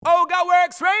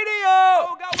Ogaworks Radio!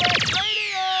 Ogaworks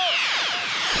Radio!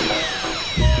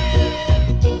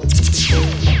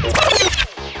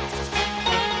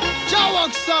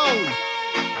 Ogaworks sound!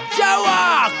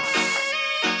 Ogaworks!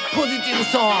 Positive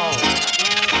sound!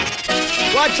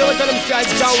 Watch out for them say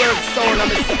Ogaworks sound. I'm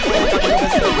a support of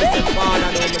them, I'm a fan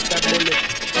and I'm a bullet.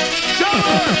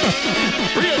 Ogaworks!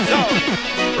 Real sound!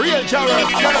 Real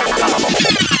Ogaworks!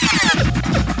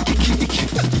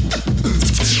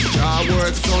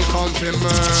 Ogaworks sound come to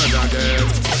murder them.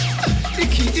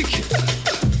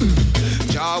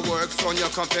 Ogaworks sound you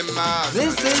come to murder.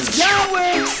 This is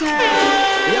Ogaworks sound.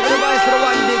 You have the voice for the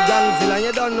one big gangzilla and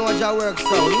you don't know Ogaworks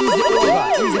sound. Easy over,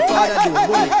 easy father do,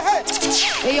 bullet.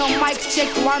 Hey yo, mic check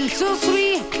 1, 2,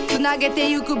 3. Tonight get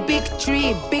you could big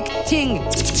tree, big thing.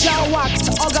 Ogaworks,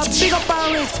 Oga big up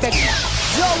and respect.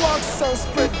 Ogaworks sound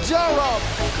spread Europe,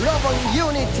 love and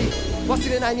unity. 忘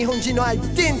れない日本人のアイ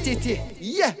デンティテ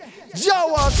ィ Yeah!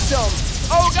 Ogaworks sound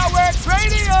Ogaworks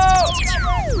Radio!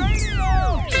 Ogaworks Radio!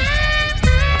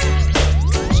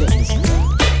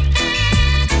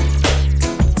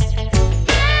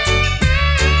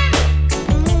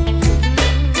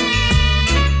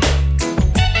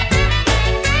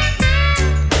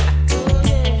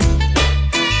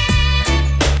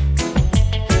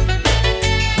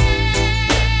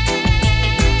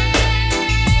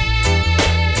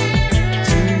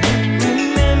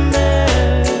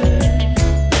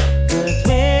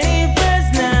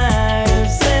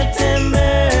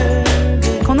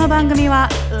番組は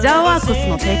ジャワークス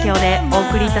の提供でお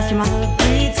送りいたします。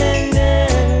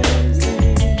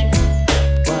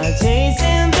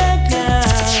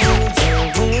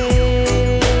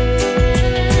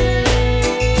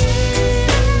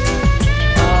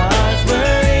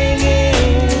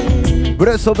ブ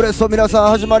レッソブレッソ皆さん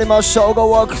始まりました。オガ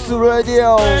ワークスラディ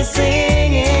オ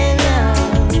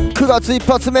9月一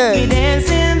発目。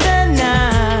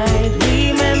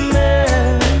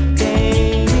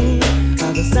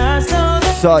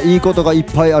さあいいことがいっ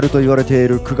ぱいあると言われてい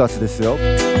る9月ですよ。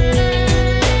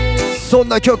そん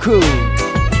な曲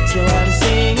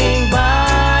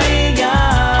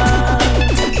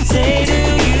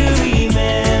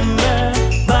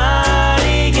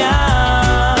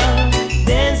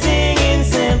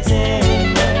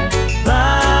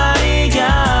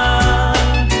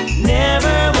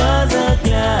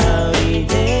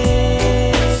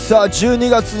さあ12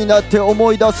月になって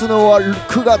思い出すのは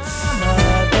9月。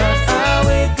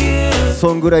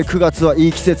そんぐらい9月はい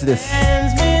い季節です。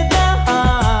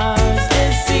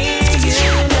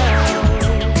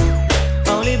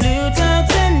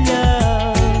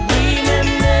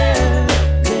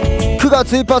9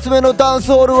月一発目のダン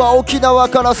スホールは沖縄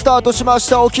からスタートしまし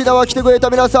た。沖縄来てくれた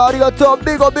皆さんありがとう。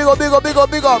ビゴビゴビゴビゴ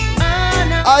ビゴ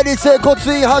愛理整骨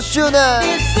院8周年。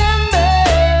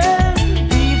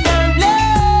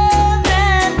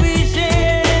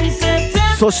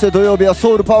そして土曜日は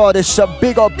ソウルパワーでした。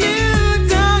ビゴ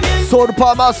ソウルパ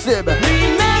ワーマッシブ。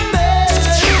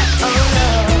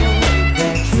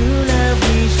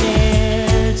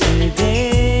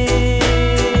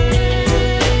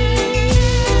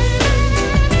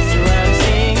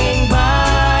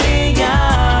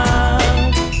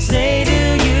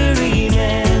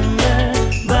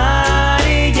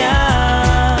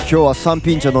今日は3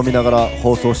ピン茶飲みながら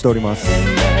放送しております。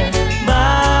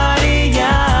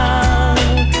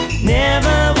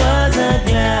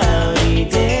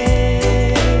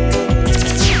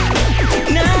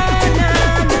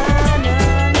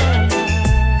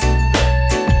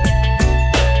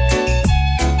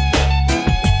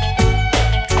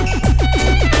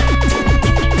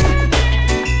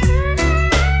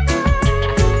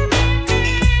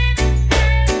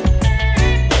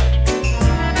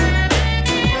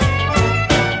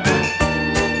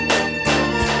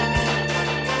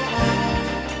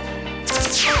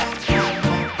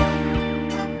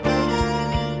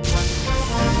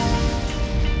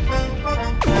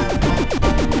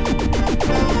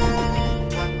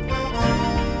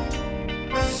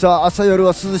さあ朝夜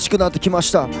は涼しくなってきまし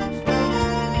た。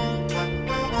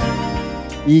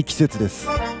いい季節です。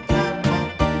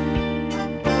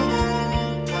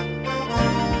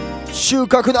収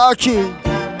穫の秋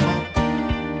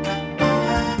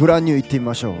ブランニュー行ってみ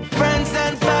ましょう。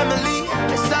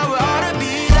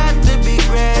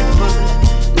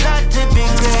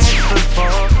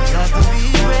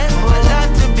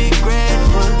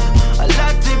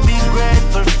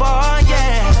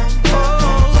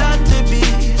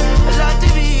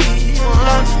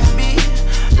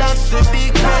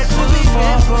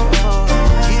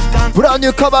ブランニ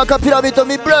ューカバーかピラミッド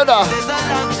ミブラダー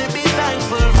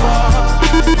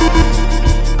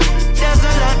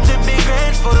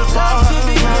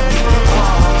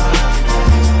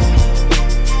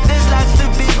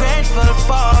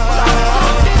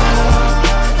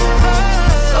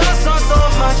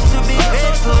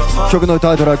曲の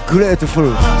タイトルはグレートフ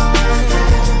ル。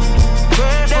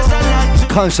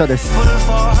感謝です。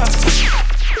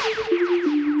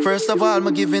 First of all,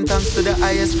 I'm giving thanks to the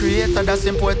highest creator. That's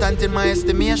important in my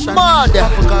estimation. Mad.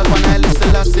 Africa, when I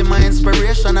listen, that's in my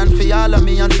inspiration. And for all of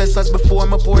me ancestors before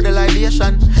me pour the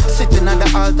libation. Sitting at the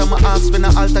altar, my ask for an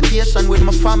altercation with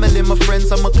my family, my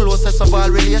friends, and my closest of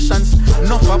all relations.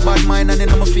 Enough of bad mind and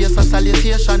in my face a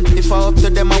salutation. If I up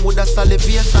to them, I would have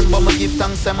salivation. But me give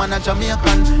thanks, I'm a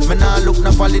Jamaican. Me nah look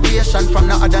no validation from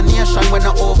the other nation. When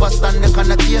I overstand the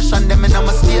connotation, them in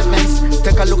my statements.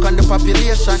 Take a look on the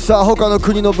population. さあ他の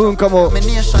国の文化も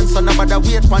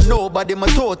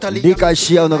理解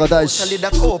し合うのが大事。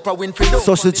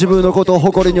そして自分のことを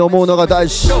誇りに思うのが大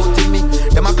事。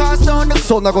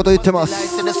そんなこと言ってます。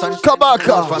カバー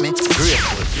カ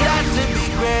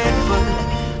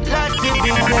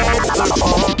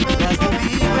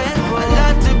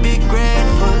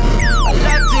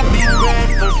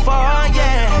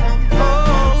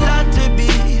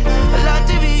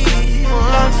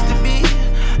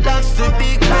Lots to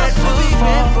be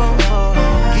grateful for.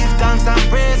 Give thanks and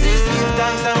praises, give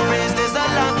thanks and praise. There's a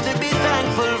lot to be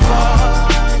thankful for.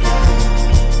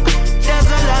 There's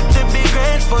a lot to be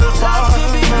grateful for.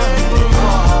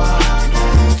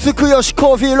 つくよし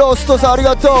コーヒーローストさんあり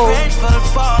がとう。Grateful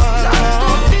for.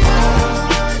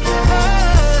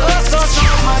 So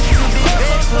much to be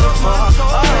grateful for.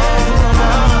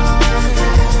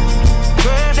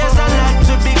 There's a lot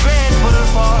to be grateful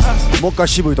for. もう一回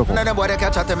渋いとこ。None of them boy they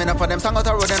can't chat to me. Enough of them song out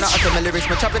the road and not after me lyrics.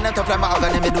 Me chopping and tough like my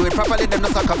organ. Me do it properly. Them no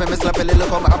suck up and me slap it. Look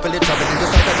how my apple is traveling.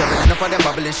 Just like a juggling. Enough of them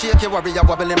bubbling. Shake your warrior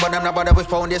wobbling. But I'm not bothered with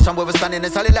foundation. Where we standing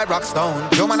is solid like rock stone.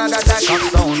 Yo man I that like rock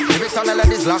stone. Lyrics on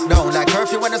melodies locked down. Like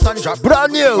curfew when the sun drop.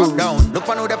 Brand new. Down. Look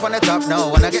for who they on the top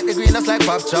now. When I get the greenest like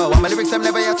Pop Joe. And my lyrics them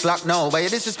never yet slack now. But you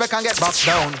disrespect and get boxed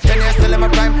down. 10 years still in my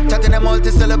prime. Chatting them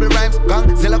multi-syllable rhymes. Gang.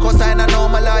 Zilla cosign I know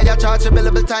my lawyer. Charge a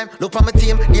billable time. Look for my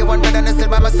team. Day one better than still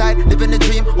by my side. Living the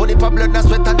dream. Only for blood and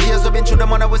sweat and tears. We've been through the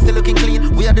money, we're still looking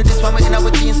clean. We are the this one, we're in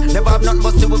our teens. Never have nothing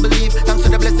but still we believe. Thanks to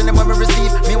the blessing that we receive.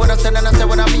 Me what I said and I say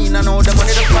what I mean. I know the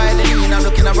money that's piling in. I'm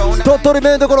looking around. 鳥取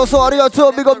メンドコロソありがと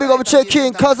う。ビゴビゴチェッキ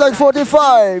ンカザキ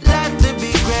45。Lot to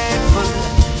be grateful.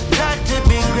 Lot to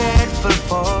be grateful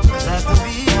for. Lot to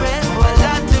be grateful.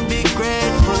 Lot to be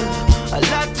grateful. A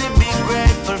lot to be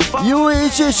grateful for.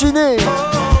 U112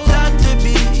 Lot to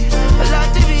be. A lot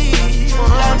to be.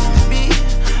 Lots to be.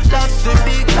 Lots to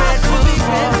be grateful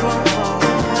for.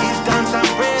 Give thanks and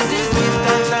praises. Give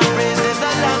thanks and praises.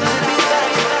 A lot to be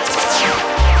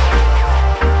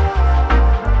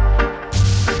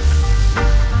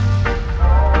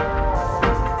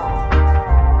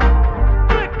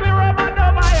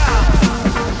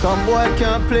Some boy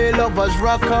can't play lovers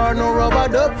rock or no rubber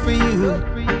duck for you.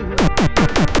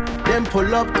 Them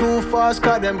pull up too fast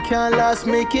cause them can't last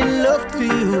making love to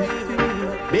you.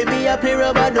 Baby I play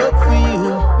rubber duck for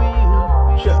you.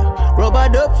 Sure. Rubber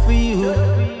duck for you.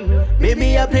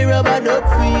 Baby I play rubber duck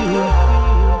for you.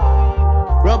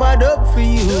 Rubber duck for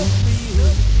you.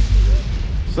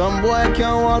 Some boy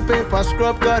can't wallpaper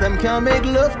scrub cause them can't make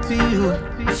love to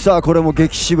you. さあこれも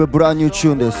激渋ブランニューチ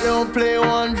ューンです。 Don't play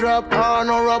one drop or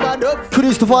no rubber duck. ク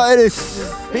リストファー・エリス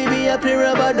Baby I play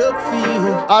rubber duck for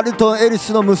you. アルトン・エリ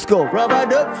スの息子。 Rubber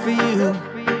duck for you.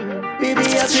 Baby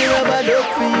I play rubber duck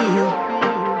for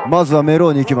you. まずはメロ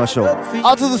ーに行きましょう。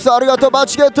アツズさんありがとう。バ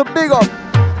チケットビゴ。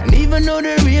 And even though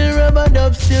the real rubber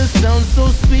dub still sounds so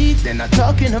sweet, they're not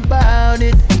talking about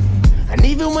it. And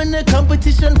even when the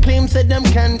competition claims that them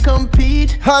can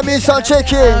compete, ハミーさんチェッ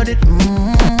キン。 about it.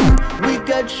 We've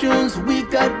got tunes, we've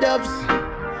got dubs,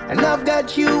 and I've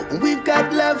got you, we've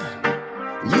got love.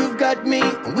 You've got me,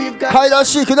 we've got. ハイダー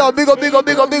シークなビゴビゴ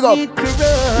ビゴビゴ。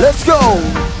 Let's go.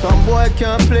 Some boy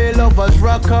can't play lovers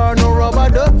rock or no rubber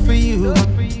duck for you.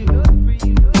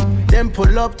 Them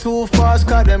pull up too fast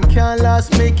cause them can't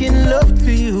last making love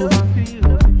to you.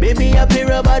 Baby I play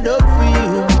rubber duck for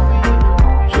you.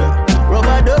 Sure.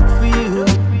 Rubber duck for you.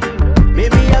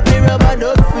 Baby I play rubber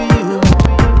duck for you.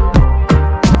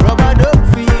 Rubber duck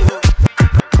for you.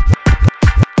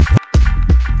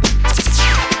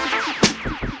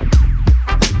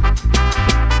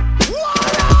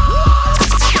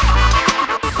 Wicked.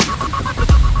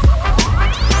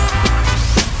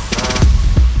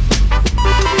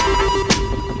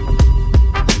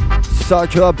 さあ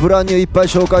今日はブランニューいっぱい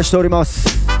紹介しております。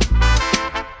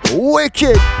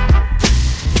 Wicked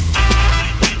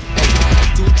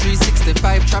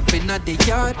 365 trapping at the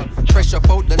yard. Fresh up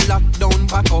out the lockdown,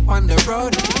 back up on the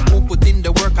road. Who put in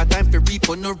the work, a time for reap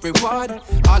on no reward.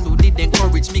 All who did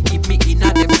encourage me, keep me in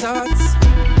at them thoughts.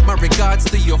 My regards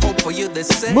to you, hope for you the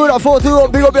same. Mura 42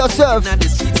 big up yourself.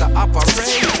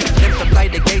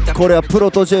 これはプ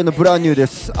ロと J のブランニューで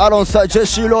す。アロンサイジェ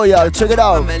シーロイヤル Check it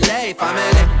out.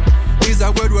 Is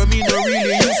a word where me no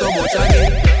really use so much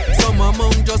again. Some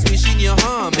among just wishing you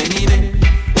harm anyway.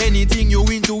 Anything you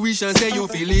intuition say you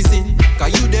feel listen.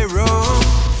 Cause you the wrong.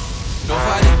 No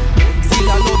father. Still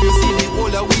I love you see the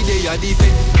whole of we they are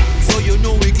defend. So you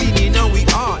know we cleaning and we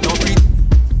are no breathe.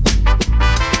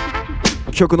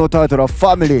 曲のタイトルは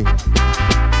Family。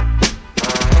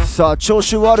さあ調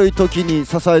子悪い時に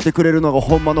支えてくれるのが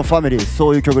ほんまのファミリー、そ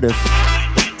ういう曲です。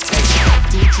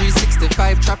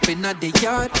365 trapping at the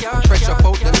yard. Fresh up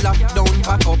out the lockdown,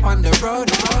 back up on the road.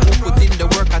 Who put in the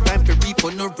work, a time to reap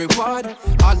on no reward.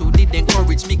 All who did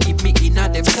encourage me, keep me in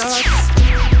at them thoughts.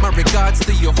 My regards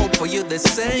to you, hope for you the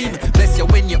same. Bless you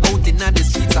when you're out in the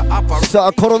streets of opera. さ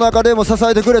あコロナ禍でも支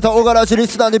えてくれたオガラジリ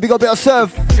スナーに Big up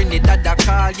yourself. Trinidad I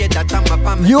call, yeah that I'm a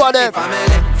family. You are them.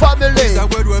 Family. Is a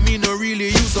word where me no really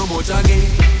use so much again.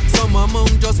 Some among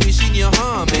just wishing you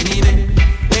harm anyway.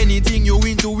 Anything you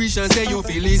intuition say you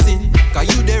feel listen. Cause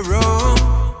you the wrong.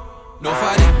 No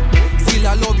father. Still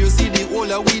I love you see the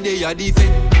whole of we they are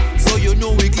defend. So you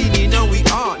know we cleaning and we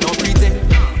are no pretend.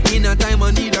 In a time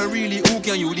I need a really who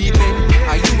can you depend?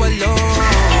 Are you alone?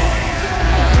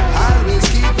 Always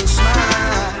keep a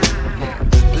smile.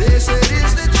 Blessed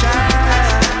is the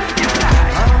child.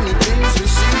 Only things we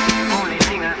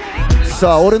see.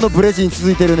 さあ俺のブレジに続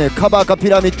いてるね。カバーかピ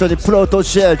ラミッドにプロと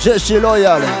J ジェシーロイ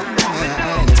ヤル。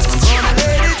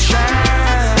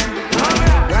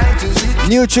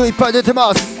ニューチューいっぱい出て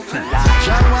ます。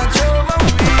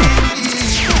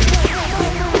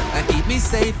Keep me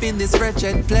safe in this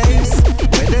wretched place.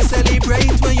 Where they celebrate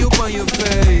when you on your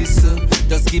face.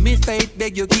 Just give me faith,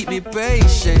 beg you keep me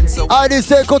patient. So アイリス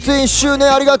整骨院周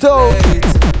年ありがとう。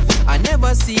I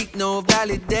never seek no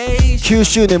validation. 9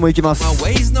周年も行きます。 My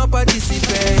ways no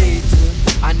participate.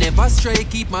 I never stray,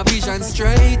 keep my vision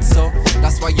straight. So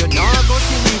that's why you not go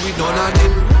see me with none of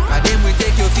them. And then we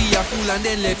take you for a fool and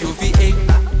then left you for egg.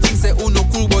 Things say who no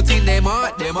cool but in them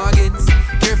heart, them against.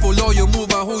 Careful how you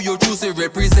move and who you choose to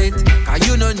represent. Cause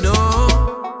you don't know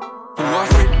who are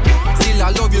friend. Still I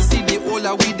love you, see the whole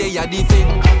of we they are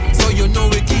defend. So you know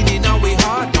we cleaning and we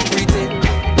hard, don't pretend.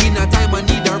 In a time I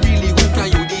need a really who can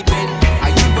you depend. Are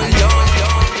you alone?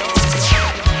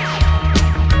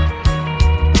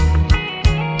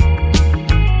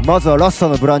 まずはラッサ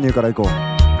のブランニューからいこう。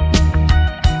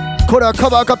これはカ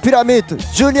バーかピラミッド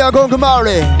ジュニアゴングマー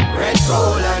リー。 Red,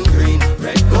 gold and green.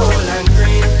 Red, gold and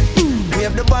green.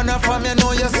 Wave the banner from you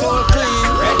know your soul clean.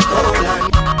 Red, gold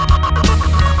and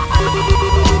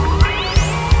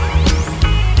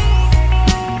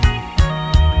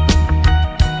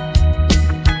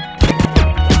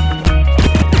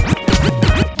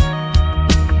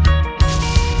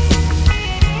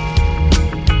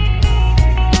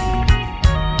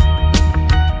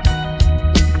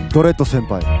ドレッド先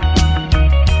輩。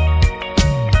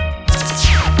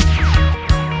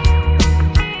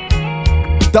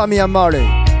ダミアン・マーレ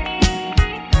ー。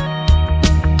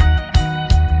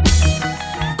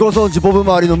ご存知ボブ・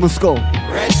マーリーの息子。 red,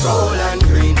 gold and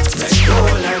green. Red,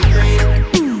 gold and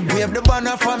green. Wave the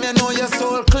banner from you know your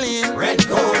soul clean. Red,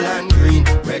 gold and green.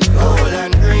 Red, gold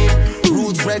and green.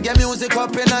 Roots reggae music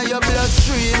up in your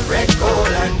bloodstream. Red, gold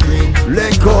and green.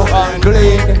 Red, gold and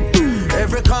green.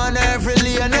 Every corner, every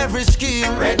lane, every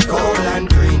scheme. Red, gold and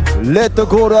green. レッド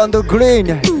ゴール&グリ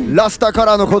ーン。ラスタか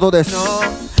らのことです。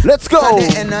Let's go!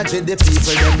 The energy, the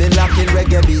people, them been locking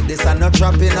reggae beat. This and not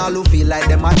trapping, all who feel like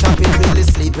them are tapping, really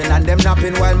sleeping. And them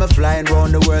napping while me flying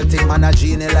round the world. Think man a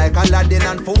genie like Aladdin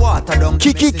and for water down.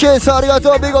 Kiki Case, ありがと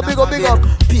う。Big up, big up, big up.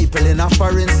 People in a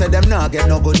foreign say them not get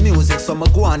no good music. So me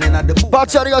go on in at the book. バッ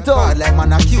チありがとう。 Hard like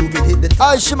man a Cupid hit the top.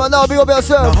 アイシマナオ Big up No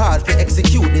yourself. hard to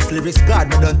execute this lyrics. God,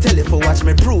 me don't tell it for watch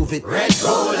me prove it. Red,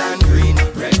 gold and green.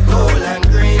 Red, gold and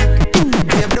green.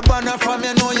 Wave the banner from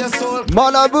you know your soul.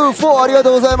 マナブー4ありがと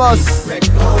うございます。 Red,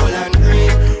 gold and green.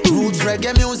 Roots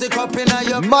reggae music up in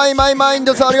yourマイマイン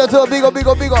ドさんありがとう。Big up, big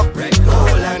up, big up. red,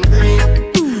 gold and green.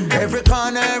 Every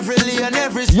corner, every lane,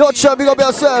 every Yo, Cha, big up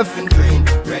yourself. green.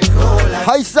 Red, gold and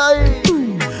Hi, side.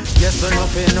 yes,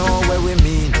 enough you know where we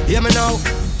mean. Hear me now.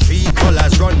 3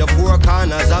 colors run the 4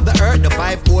 corners of the earth. The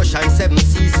 5 oceans, 7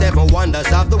 seas, 7 wonders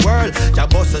of the world. Jah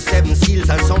bust the 7 seals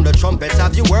and sound the trumpets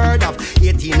of your word. Of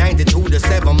 1892, the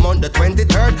 7th month, the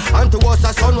 23rd. Unto us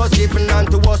a son was given,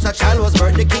 unto us a child was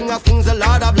birthed. The King of Kings, the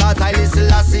Lord of Lords, I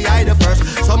listen, I see I the first.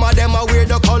 Some of them are weird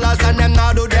the colors and them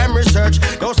now do them research.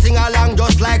 Don't sing along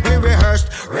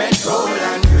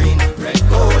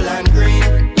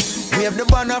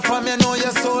corner from you know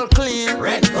your soul clean.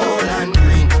 Red, gold and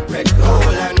green, red, gold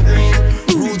and green.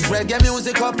 Roots reggae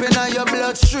music up in your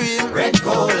bloodstream. Red,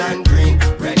 gold and green,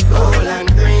 red, gold and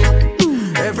green.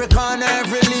 Every corner,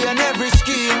 every lane, every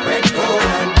scheme. Red, gold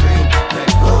and green,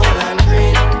 red, gold and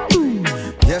green.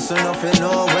 Yes, enough you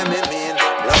know what me mean.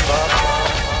 Love up.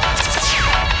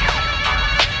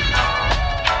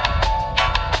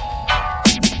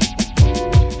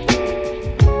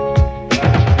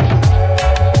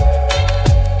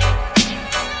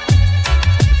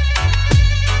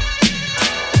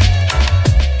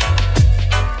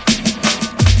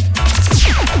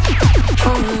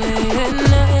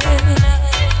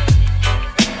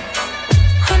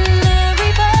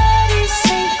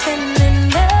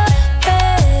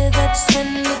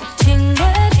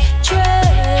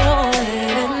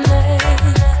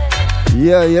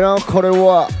 Yeah, you know, これ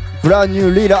は Brand new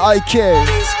leader IK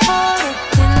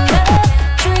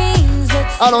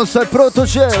Alongside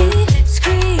Protege.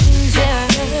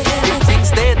 Things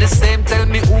stay the same, tell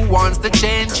me who wants to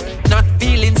change. Not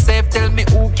feeling safe, tell me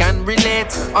who can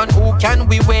relate. On who can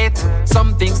we wait?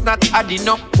 Some things not adding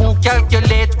up, who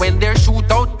calculate? When they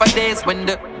shoot out for days, when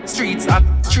the streets at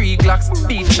 3 glocks,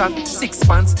 beat shot, 6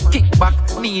 pants, kick back,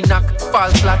 knee knock, fall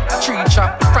flat, tree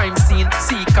chop, crime scene,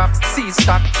 see cops, see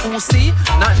stock. Who see?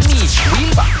 Not me,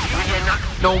 wheel back.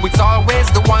 No, it's always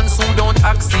the ones who don't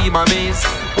act, see my maze.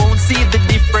 Won't see the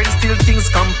difference till things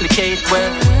complicate.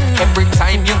 Well, every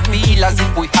time you feel as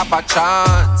if we have a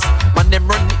chance, man, them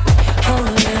run me.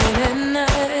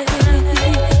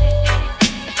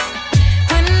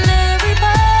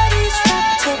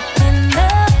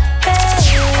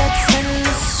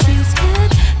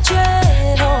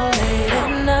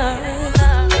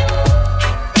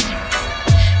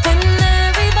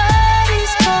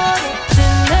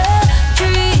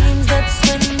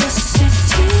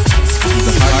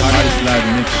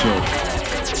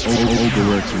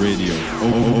 Ogaworks Radio.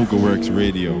 Ogaworks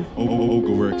Radio.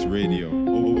 Ogaworks Radio.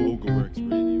 Ogaworks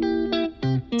Radio.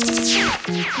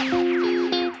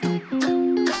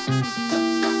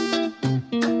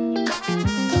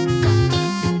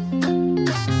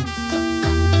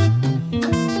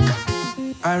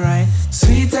 Alright,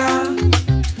 sweeter,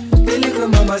 the little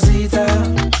mamacita,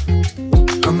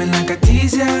 coming like a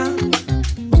teaser.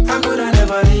 I coulda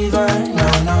never leave her,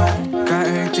 no. Got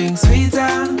her things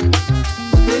sweeter.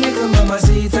 The little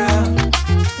mamacita,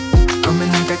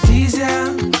 coming like a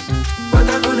teaser, but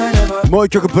I coulda never. もう一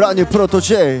曲 Brand new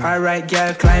Protege. Alright,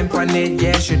 girl, climb on it,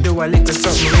 yeah. She do a little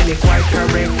something really quite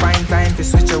correct. Fine time to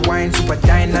switch her wine, super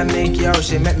dynamic, yo.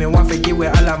 She make me want to give away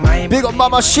all of mine. Big up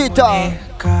Mama Shita.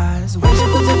 Cause when she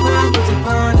put it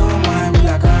on, oh my, feel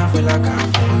like I feel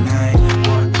night.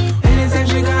 Anytime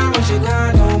she gone, when she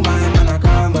gone, oh my, man, I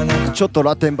come, man, I come. ちょっと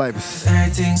ラテンバイブス。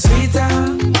 Everything sweeter.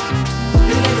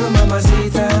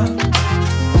 Mamacita,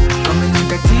 coming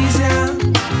like a teaser.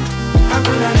 I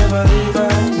coulda never leave her,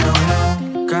 no.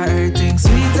 Got her things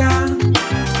sweeter.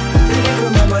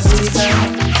 Little mamacita,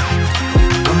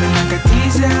 coming like a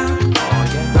teaser.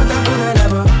 But I coulda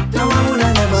never, no, I woulda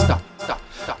never. Stop.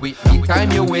 We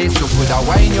time your waist, you coulda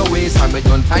wind your waist. And we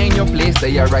don't find your place,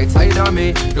 they are right side of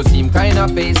me. You seem kinda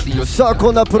pasty, you さあ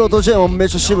こんなプロトジェもめっ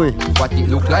ちゃ渋い。 But it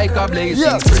look like a blazing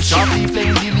Yeah. fresh off the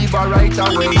plane, deliver right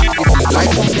away. It is like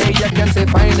today, you can say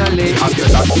finally. Have your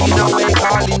last been away,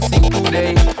 calling sick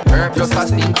today. Herb just a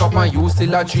stink up and you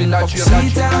still a chill.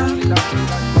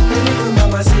 Little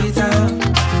mamacita,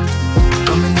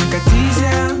 coming like a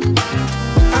teaser.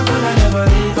 I coulda never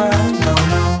leave her, no.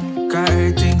 Got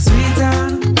her things sweeter.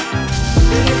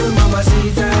 Little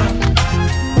mamacita,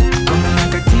 coming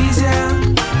like a teaser.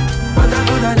 But I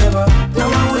coulda never, no,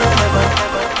 I woulda never.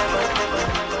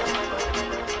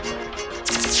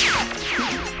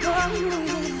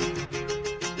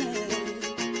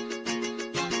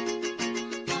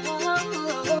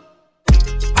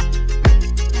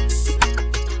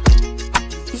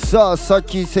さあさっ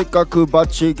きせっかくバ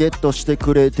ッジゲットして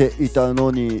くれていた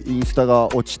のにインスタが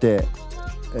落ちて、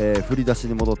振り出し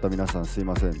に戻った皆さんすい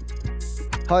ません。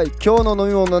はい、今日の飲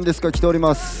み物なんですか来ており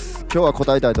ます。今日は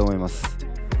答えたいと思います。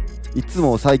いつ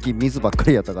も最近水ばっか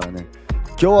りやったからね。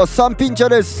今日はサンピン茶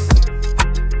です。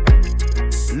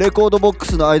レコードボック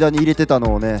スの間に入れてた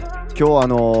のをね、今日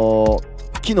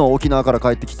昨日沖縄から帰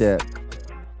ってきて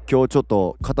今日ちょっ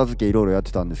と片付けいろいろやっ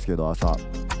てたんですけど、朝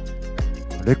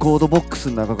レコードボックス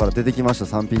の中から出てきました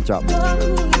三品茶。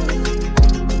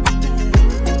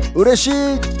嬉しい。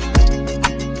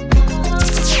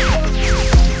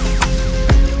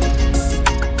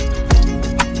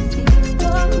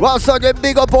Once again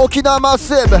big up 沖縄マッ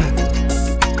シブ。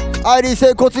アイリー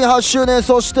整骨院8周年、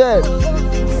そして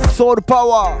ソウルパ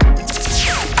ワー。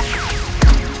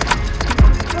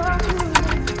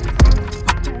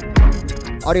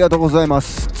ありがとうございま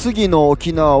す。次の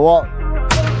沖縄は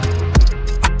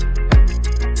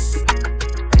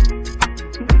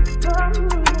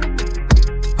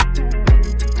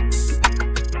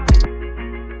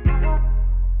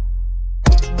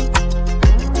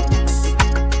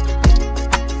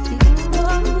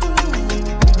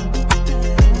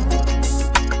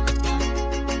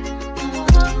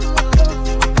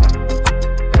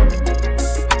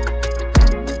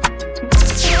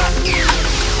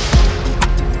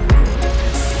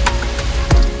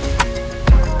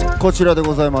こちらで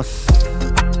ございます。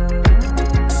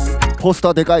ポス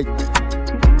ターでかい。11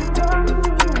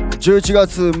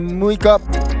月6日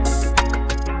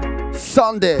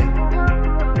サンデ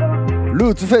ー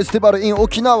ルーツフェスティバル in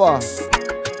沖縄、東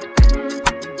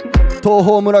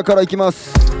峰村から行きま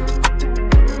す。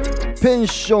ペン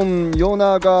ション与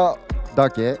永だ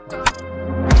け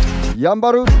やん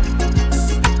ばる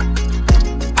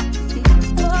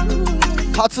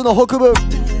初の北部、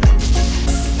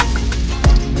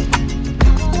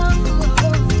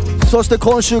そして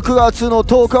今週9月の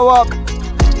10日は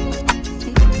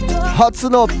初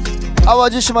の淡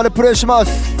路島でプレイしま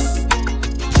す。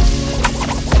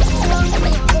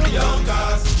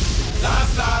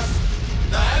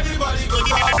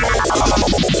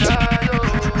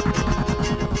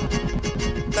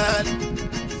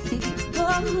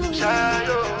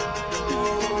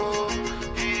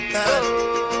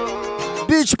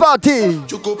ビーチパーティ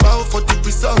ー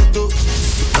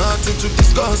Nothing to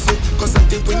discuss, cause I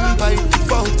did win by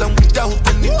default and without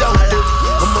any doubt.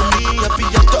 I'm on me, happy I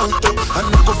don't. I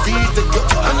no go feed the girl,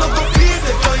 I no go feed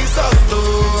the boys out.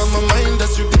 I'm a mind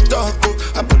that's you the talk.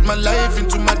 I put my life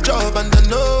into my job and I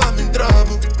know I'm in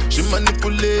trouble. She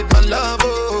manipulate my love.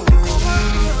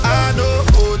 I know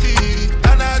holy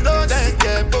and I know that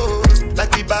get both. Like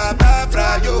the Baba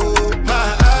Frayo,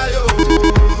 my ayo,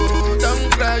 don't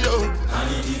cry yo.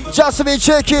 Just me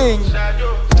checking.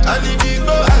 I need it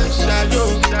go and shadow.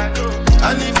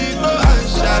 I need it go and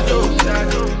shadow.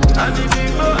 I need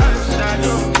it go and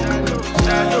shadow.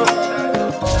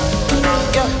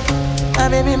 Yeah, my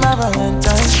baby, my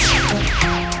Valentine.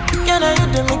 Can I you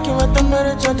to make you what the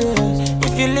temperature is?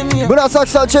 If you leave me,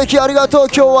 紫さんチェキありがとう。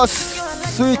今日は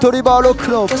スイートリバーロック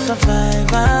の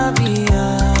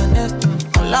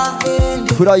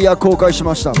フライヤー公開し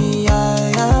ました。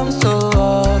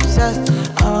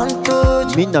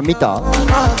みんな見た？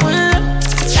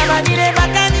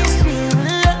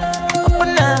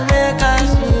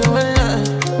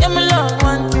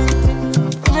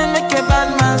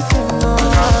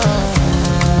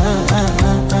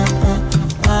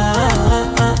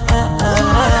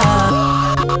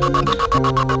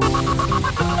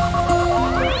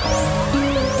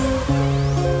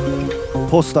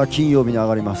ポスター金曜日に上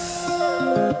がります。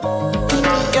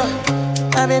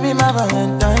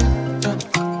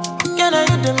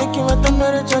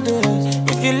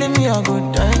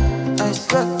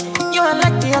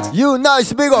You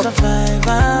nice, big up.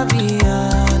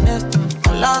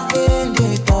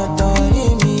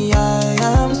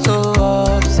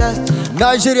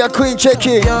 Nigeria Queen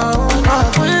checking.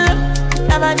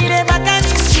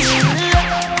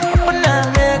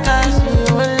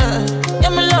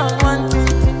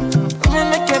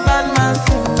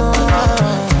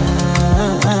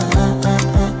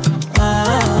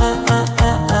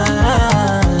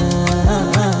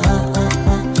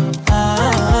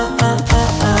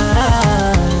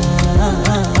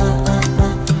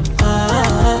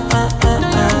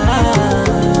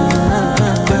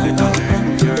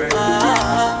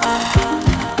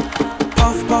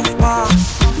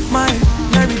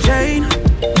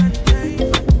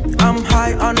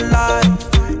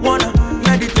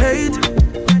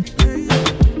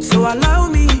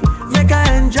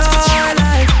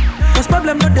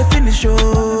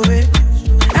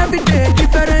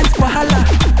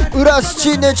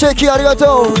 Uraschi ne cheki ありが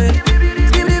とう。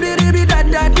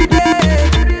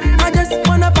I just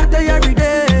wanna party every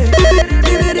day.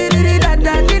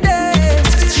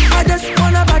 I just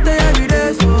wanna party every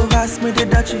day. So pass me the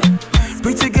dachi.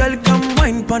 Pretty girl come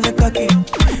wine pon the cocky.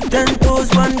 10 toes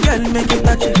one girl make it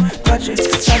touch it, touch it,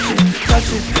 touch it,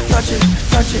 touch it, touch it,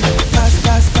 touch it. Pass,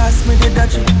 pass, pass me the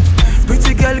dachi.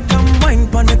 Pretty girl come wine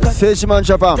pon the cocky. セージマン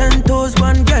ジャパン。10 toes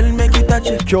one girl make it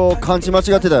touch it. 今日漢字間違っ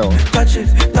てたよ。Touch it,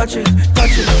 touch it,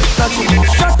 touch it, touch it.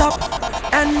 Shut up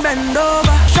and bend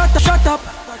over. Shut up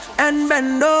and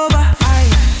bend over. Aye.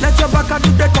 Let your back do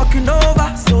the talking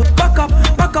over. So back up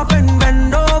and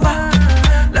bend over.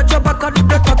 Let your back do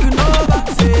the talking over.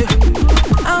 Say,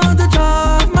 I want to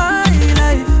drive my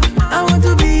life. I want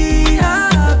to be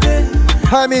happy.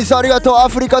 はい、ミスありがとう。ア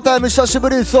フリカタイム久しぶ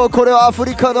り。そう、これはアフ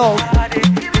リカの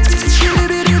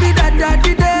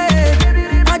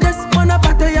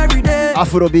ア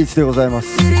フロビーツでございます。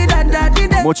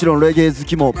もちろんレゲエ好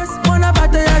きも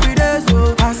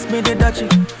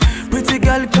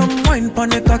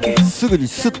すぐに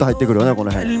スッと入ってくるよね、この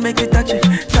辺。ル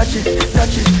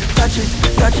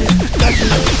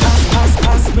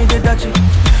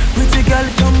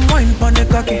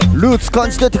ーツ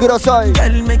感じてってください。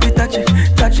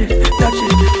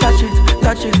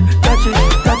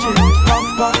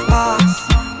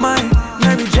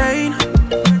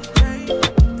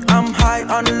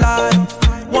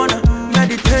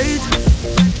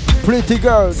Pretty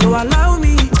girl, so allow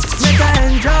me, make I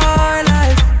enjoy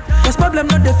life. Cause problem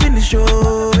not the finish,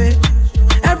 oh, eh.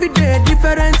 Every day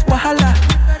different wahala.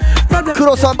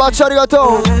 Kuro san bachi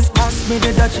arigatou. Pass me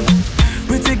the dachi.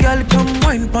 Pretty girl come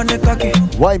wine pon the cocky.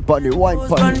 Wine pon it, wine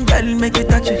pon it. Girl make it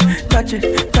touch it, touch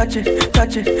it, touch it,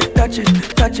 touch it, touch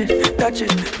it, touch it, touch it,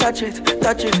 touch it,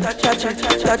 touch it, touch it, touch it,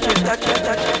 touch it, touch it,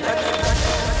 touch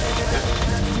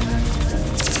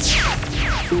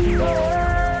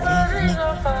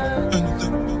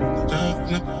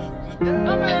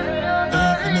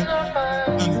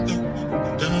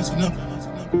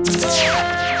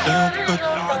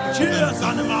Cheers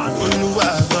on the man.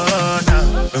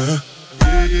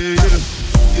 Yeah.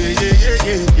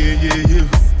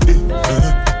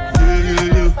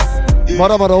 ま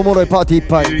だまだおもろいパーティーいっ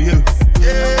ぱい。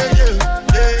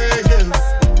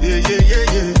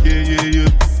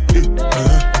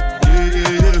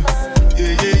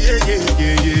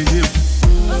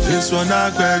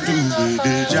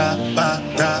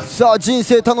さあ人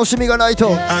生楽しみがないと。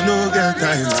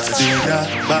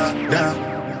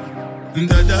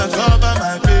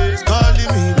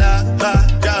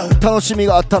楽しみ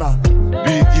があったら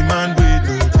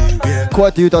こうや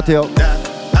って歌ってよ。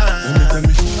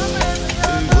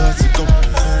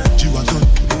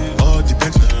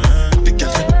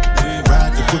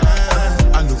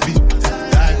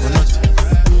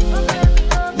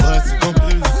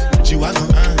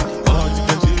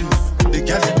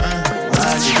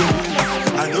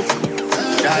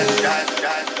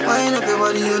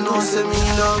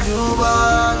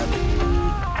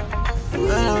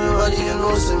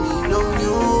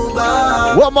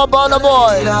One more Burna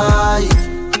Boy.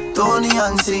 Tony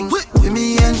and sing with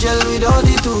me angel without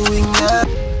the two wings. Yeah.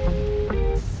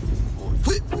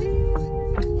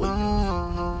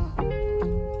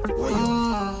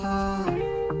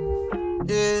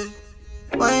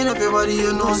 Wind up your body,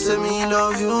 you know, say me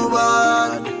love you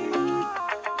bad.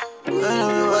 Wind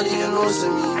up your body, you know, say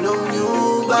me love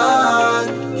you bad.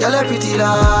 Girl, a pretty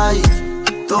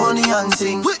like Tony and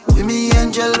sing with me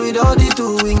angel without the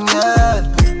two wings. Yeah.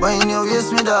 When you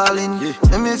kiss me, darling,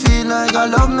 make me feel like I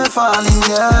love me falling,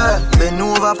 yeah. Bend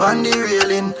over on the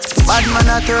railing. Bad man,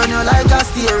 I turn you like a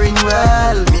steering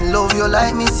wheel. Me love you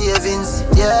like me savings,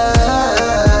 yeah,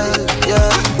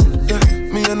 yeah.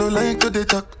 Me I no like to they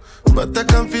talk, but I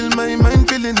can feel my mind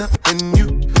feeling up. And you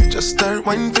just start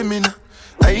whining for me now.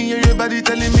 I hear your body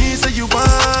telling me, say you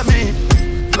want me.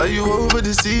 Fly you over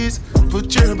the seas,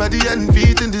 put your body and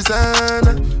feet in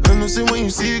designer. I know say when you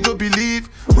see it, go believe.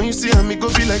 When you see how me go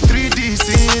be like 3D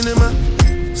cinema.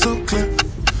 So clear,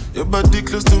 your body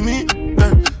close to me,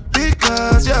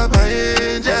 because you're my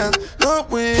angel. No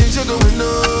wings, you're going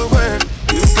nowhere.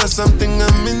 You got something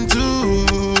I'm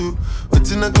into. What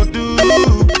I go do?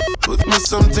 Put me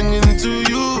something into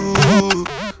you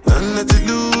and let it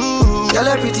loose. Girl,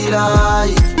 a pretty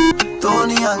like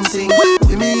Tony and sing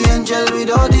with me angel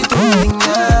without the two wings,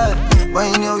 yeah.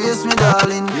 When you kiss me,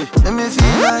 darling, make me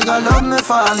feel like I love me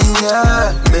falling,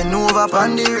 yeah. Bend over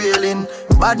on the railing.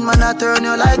 Bad man, I turn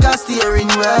you like a steering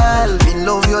wheel. Me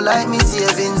love you like me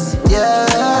savings, yeah.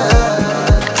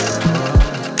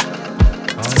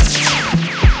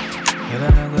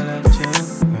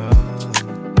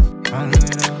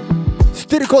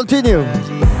 Still continue.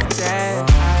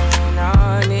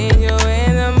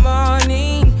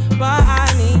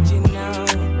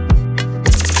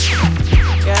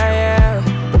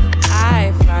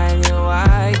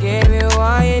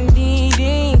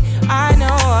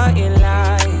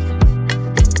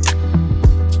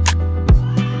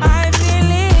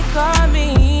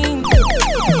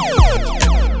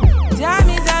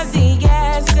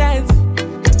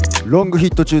ロングヒッ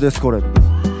ト中ですこれ。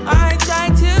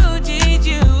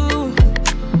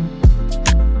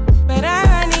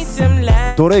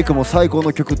ドレイクも最高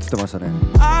の曲って言ってましたね。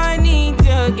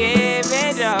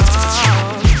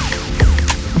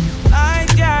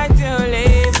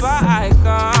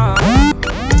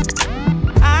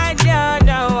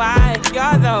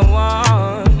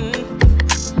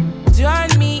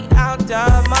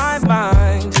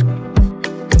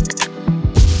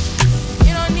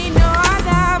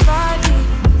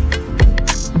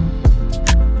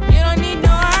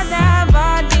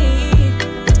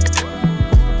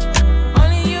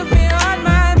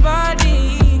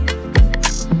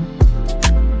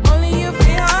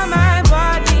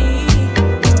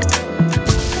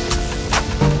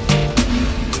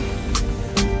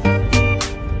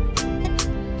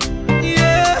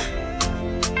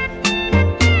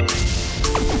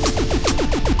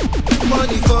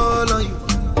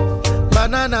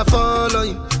Banana fall on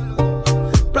you,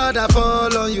 Prada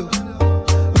fall on you,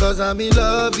 cause I'm in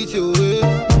love with you.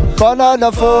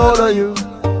 Banana fall on you,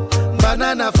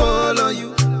 banana fall on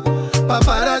you,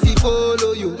 paparazzi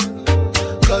follow you,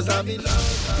 cause I'm in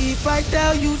love. If I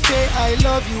tell you, say I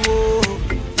love you, oh,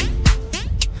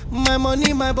 my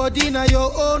money, my body, now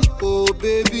your own, oh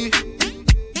baby.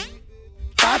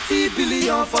 30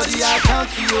 billion for the account,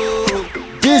 yo.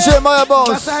 DJ Maya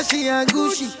Boss. Versace and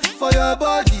Gucci for your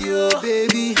body, oh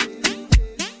baby.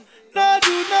 No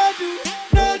do,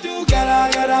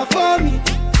 gotta for me.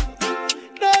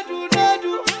 No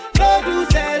do,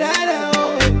 say that,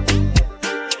 oh.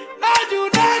 No do,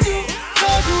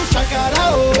 shakara,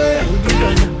 oh.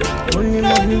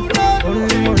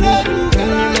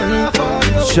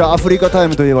じゃあアフリカタイ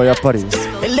ムといえばやっぱり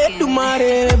Let the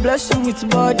money bless you with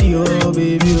body, oh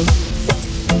baby.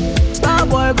 Star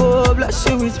boy go bless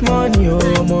you with money, oh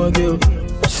my girl.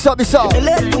久々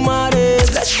Let the money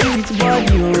bless you with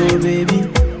body, oh baby.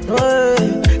 Oh,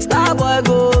 star boy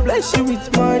go bless you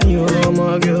with money, oh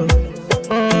my girl.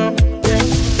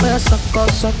 Yeah, sucker,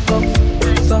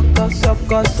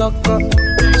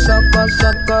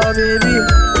 baby.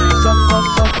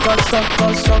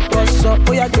 Sucker,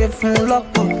 oh yeah, give him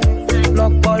lock up.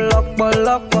 Lock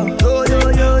up. Yo,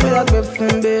 yeah, give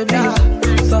him baby.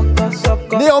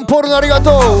 Sucker. ネオンポールのありが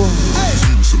とう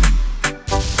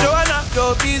Joanna,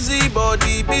 your busy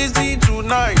body, busy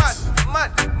tonight.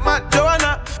 Mad.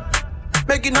 Joanna,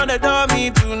 making on the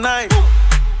dummy tonight.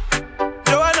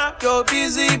 Joanna, your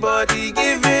busy body,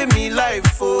 giving me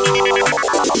life, oh.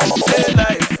 Say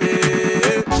life,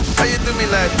 eh. How you do me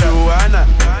like Joanna?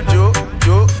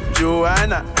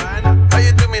 Joanna. How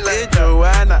you do me like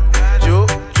Joanna?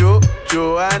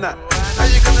 Joanna. How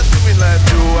you gonna do me like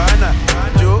Joanna?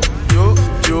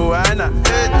 Joanna.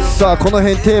 さあこの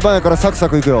辺定番やからサクサ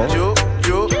クいくよ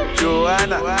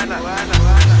Joanna.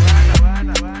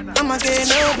 I'ma get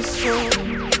no be so.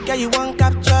 Yeah, you won't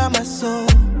capture my soul.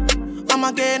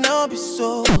 I'ma get no be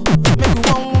so. Make you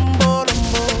want more.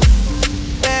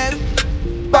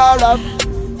 Para.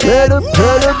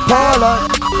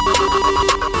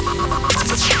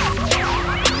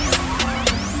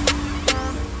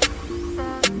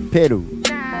ペル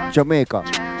ー、ジャメイカ、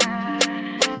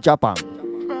ジャパン、チ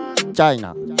ャイ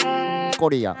ナ、コ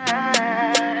リア、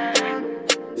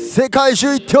世界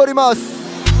中行っております。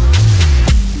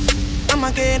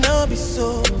I'ma get no be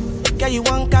so. Yeah, you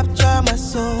won't capture my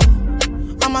soul.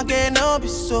 I'ma get no be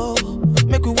so.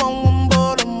 Make you want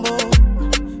more.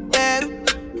 Peru,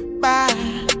 bye.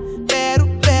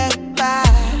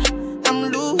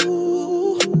 I'm loose.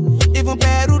 Even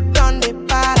Peru done the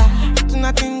para.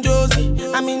 Tonight in Josie,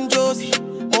 I'm in Josie.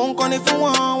 Won't call if you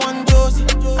want Josie.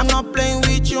 I'm not playing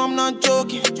with you, I'm not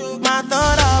joking. My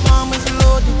thought of mom is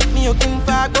loaded. Me, you can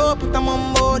fuck up, but I'm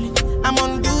on board. I'm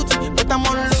on duty, but I'm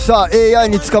on. さあ AI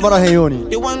に捕まらへんように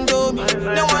They want do me.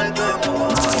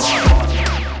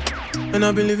 And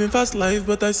I've been living fast life,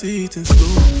 but I see it in slow.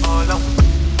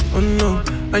 Oh no,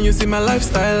 and you see my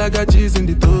lifestyle, I got cheese in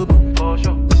the turbo.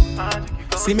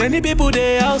 See many people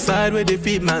there outside where they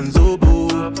feed man's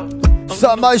oboe.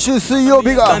 さあ毎週水曜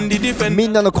日がみ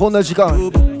んなのこんな時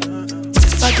間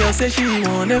My girl say she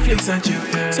want Netflix and chill.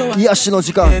 So 癒しの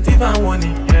時間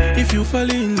If you fall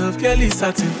in love, girl, it's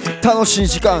certain. 楽しい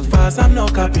時間 Fast, I'm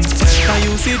not capping. Can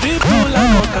you see the pull?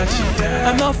 I'm not catching.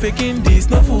 I'm not faking this,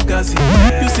 no fugazi.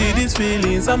 You see these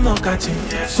feelings, I'm not catching.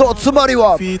 そうつまり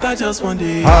は Feet, I just want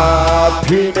the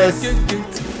happiness.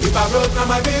 If I broke down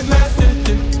my business,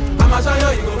 I'ma show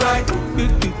you, you go right.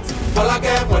 All I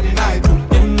care for the night.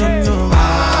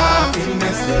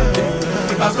 Happiness.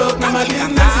 If I broke down my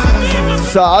business.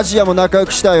 さあアジアも仲良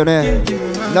くしたいよね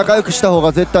仲良くした方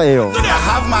が絶対ええよ I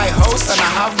have my house and I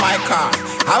have my car.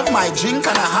 Have my drink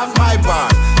and I have my bar.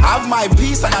 Have my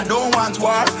peace and I don't want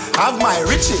war. Have my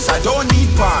riches, I don't need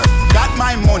power. Got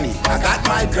my money, I got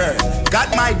my girl.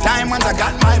 Got my diamonds, I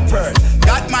got my pearl.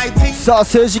 Got my things. さあ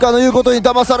政治家の言うことに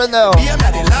騙されんなよ Be a the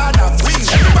Lord of wings.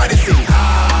 Everybody sing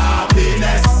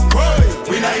happiness.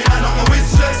 We not in no with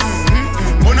stress.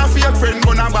 Gonna fake friend,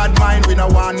 gonna bad mind. We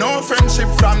don't want no friendship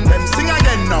from them. Sing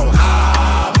again now.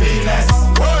 Happiness.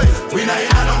 We not in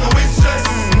no with stress.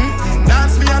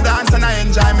 Dance me a dance and I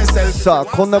enjoy myself. さあ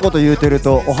こんなこと言うてる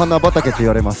とお花畑って言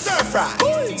われます Stir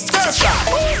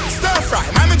fry.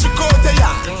 Mami chicote ya.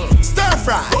 Stir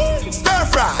fry.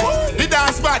 The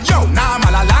dance bad, yo. Now I'm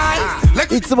all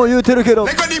alive. いつも言うてるけど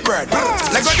Let go the bird.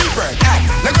 Let go the bird.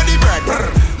 Let go the bird.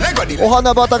 Let go the お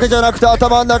花畑じゃなくて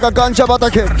頭の中ガンチャ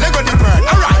畑 Let go the bird.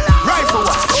 Alright. Rifle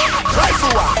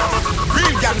one.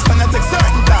 Real gangsta not take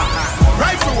certain time.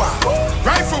 Rifle one.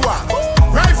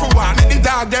 Let the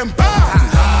dog them burn.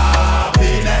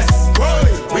 Happiness.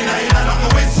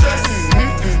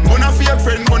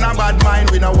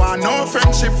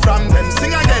 from them.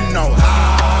 Sing again now.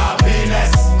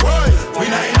 Happiness. We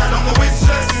not in a number with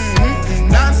stress.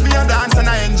 Dance me a dance and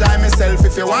I enjoy myself.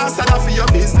 If you want to for your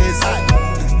business.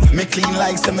 Me clean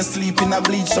like some sleep in a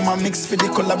bleach. Some a mix for the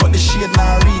color but the shade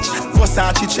now reach.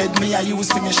 Versace tread me I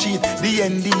use for me sheet. The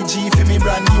NDG for me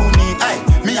brand unique. Aye,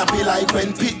 me happy like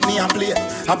when Pit me a play.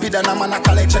 Happy than a man a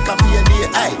collect check a pay day.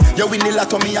 Aye, you win the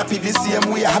lotto me happy the same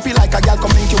way. Happy like a girl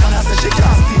come link you and I say she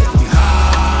can't stay.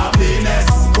 Happiness.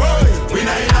 We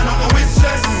not in a number with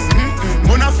stress.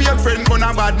 Gonna fake friend,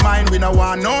 gonna bad mind. We no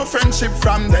want no friendship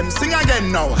from them. Sing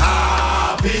again now.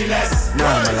 Happiness. We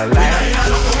not in a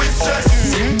number with stress.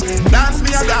 Dance me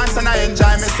a dance and I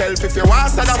enjoy myself. If you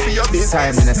want to for your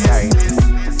business. Sorry.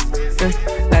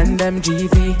 Lend them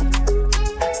GV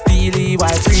Steely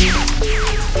white free.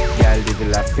 Girl,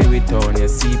 devil a feel it on your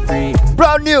C3.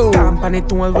 Brand new Company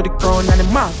tool with the crown and the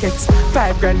markets.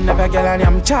 5 grand of a girl and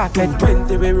I'm chocolate.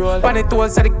 20 we roll. Pony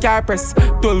tools at the car press.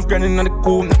 12 grand in the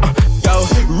cool. Yo,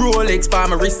 Rolex for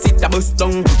my wrist, it a bust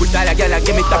down. With all a girl,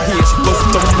 give me top here, she bust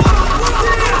down.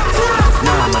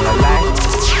 Nah, man, I lie.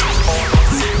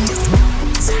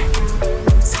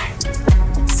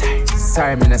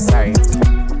 Sorry, man, sorry.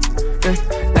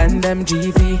 And them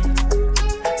GV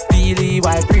Steely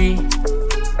white free.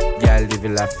 Girl,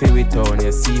 devil a feel it on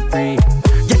your C3.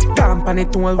 Get company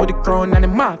tool with the crown and the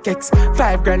markets.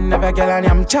 5 grand of a girl and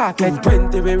I'm chocolate.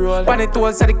 20 we roll. Pony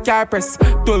tools at the car press.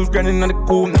 12 grand in the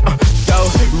cool. Yo,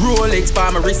 Rolex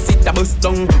for my wrist, it a bust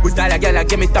down. With all a girl,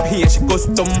 give me top here, she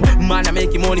custom. Man, I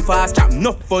make money fast, trap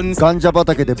no funds. ガンジャ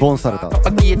畑でボンされた。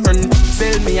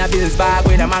 Sell me a bills bag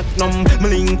with a magnum.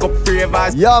 Link up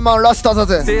ravers. ヤーマンラスタだ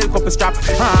ぜ。 Sell couple strap,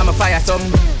 I'm a fire some.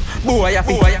 Boy, I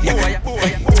feel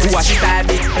watch the style,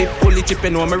 big split, fully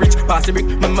chipping on my rich. Pass the brick,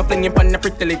 mama flinging on the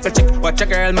pretty little chick. Watch a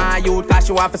girl, my youth, cause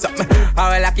she want for something.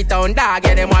 I will lock it down, dog,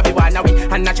 yeah, them want be one away.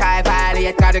 And I try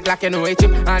violate, cause the Glock, you know it chip.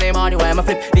 And the money when I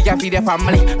flip, they can feed their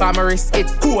family. For my wrist, it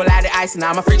cool like the ice in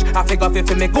my fridge. I figure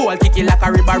if me gold, kick it like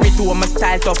a ribbery too. My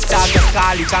style tough, dog, just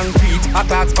call it concrete. I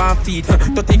clocks pan feet,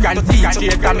 30 grand feet.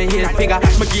 Straight got me heel figure.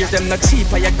 Me give them no cheap,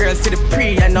 for your girls to the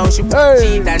pre. I know she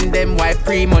cheat, and them white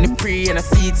pre, money pre. And a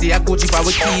seat, see a Gucci for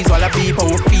with keys. All the people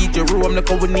who feed your room, look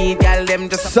what we need, girl, them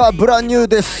just. さあ、ブランニュー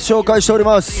です。紹介しており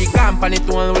ます。 Company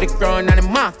tool with the crown and the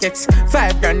markets.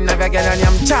 5 grand of a girl and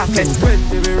I'm chocolate.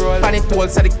 20 we roll. Pony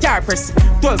tools at the car press.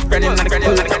 12 grand in the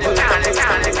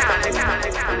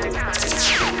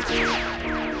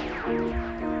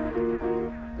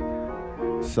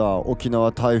さあ、沖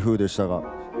縄台風でしたが、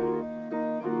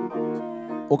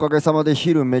おかげさまで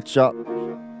昼めっちゃ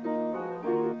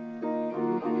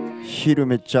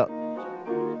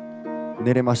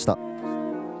寝れました。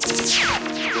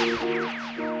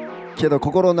けど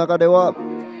心の中では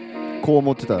こう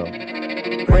思ってたよ。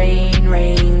 Rain,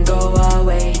 rain, go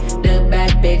away. The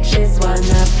bad bitches wanna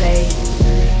play.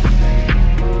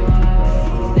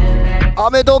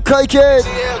 雨と会計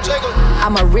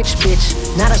I'm a rich bitch,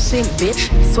 not a simp bitch.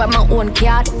 Swipe my own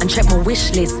card and check my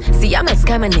wish list. See, I'm a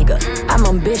scammer nigga. I'm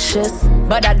ambitious,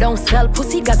 but I don't sell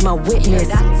pussy, got my witness.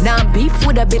 Now I'm beef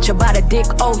with a bitch about a dick,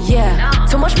 oh yeah.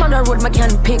 Too much money on the road, I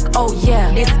can't pick, oh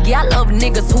yeah. This girl love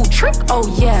niggas who trick, oh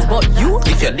yeah. But you?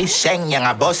 If you're this shang, young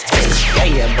a boss head.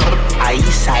 Yeah, I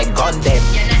east side gun them.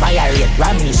 Violate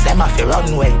Rammies, them off your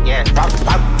runway. Yeah, pop.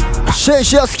 シェン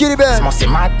シアスキリベン Smossy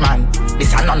madman,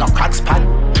 this a no crack span.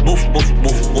 Boof, boof,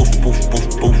 boof, boof, boof,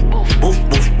 boof, boof. Boof,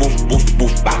 boof, boof, boof,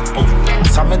 boof, back boof.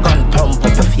 So me gun pump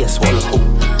up your face whole hoop.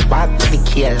 Walk to the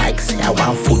key like say I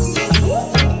want foot.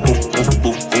 Boof, boof,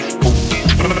 boof, boof, boof.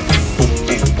 Boof,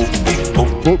 boof, boof, boof,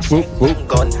 boof. Boof,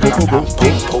 gun and a pump,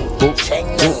 pump, pump. Shang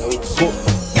with foot.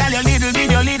 Girl, your little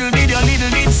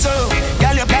bit so.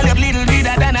 Girl, your little bit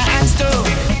than a hand stove.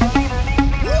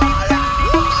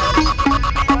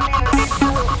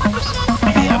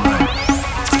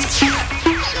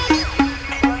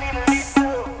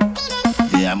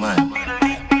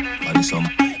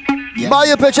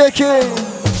 Maya Pecheki.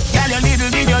 Girl, your little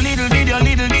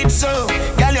bit so.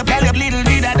 Girl, your little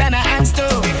bit than a hand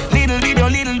stove. Little bit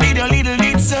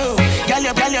so. Girl,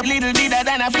 your little bit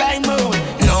than a flying boat.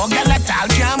 No girl at all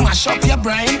can mash up your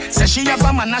brain. Say she have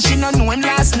a man and she no know him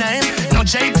last name. No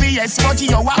JPS, but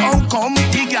you a outcome.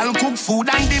 The girl cook food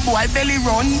and the boy belly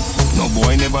run. No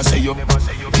boy never say you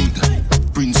big.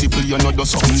 Principle, you know, do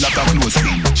something like a close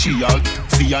ring. She all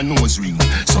for your nose ring.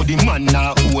 So the man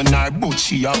now own her, but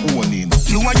she a own him.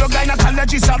 You and your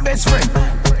gynecologist are best friend.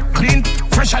 Clean,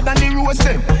 fresher than the rose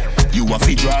them. You a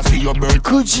fit draw for your bird.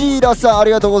 クジーラさんあ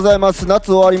りがとうございます。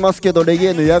夏終わりますけどレゲ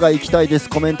エの野外行きたいです。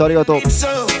コメントありがとう。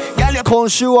今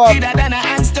週は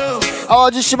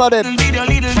淡路島でビ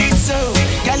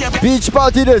ーチパ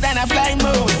ーティーです。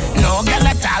girl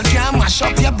at all can mash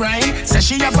up your brain. Say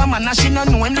she have a man and she no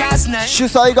know him last name. 主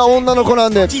催が女の子な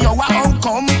んで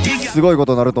すごいこ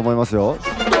とになると思いますよ。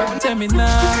Tell me now,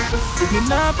 me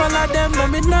nah follow them, no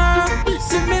me nah.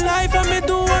 Live me life and me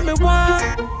do what me want.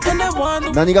 And I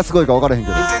want. 何がすごいか分からへん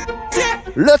けど。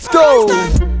Let's go!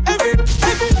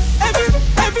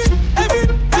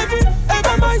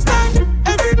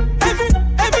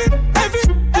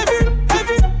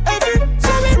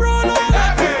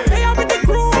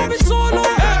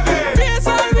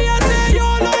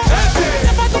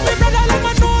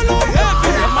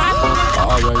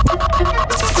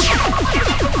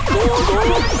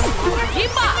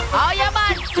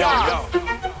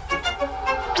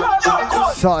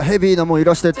さあヘビーなもんい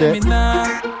らしてって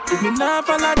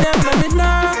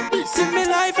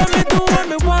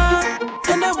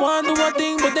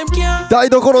台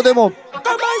所でも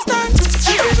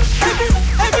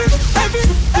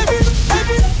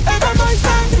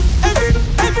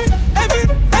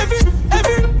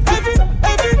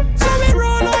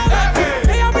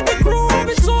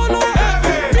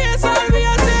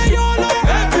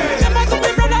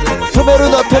止める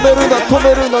な止めるな止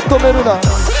めるな止めるな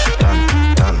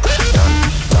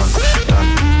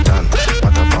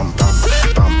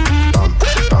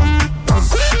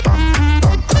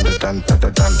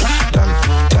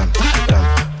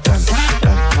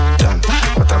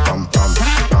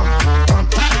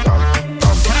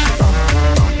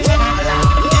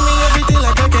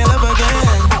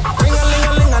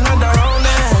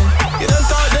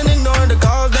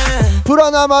プラ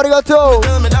ナーもありがとう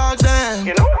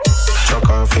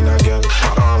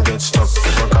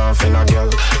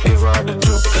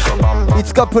い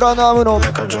つかプラナームの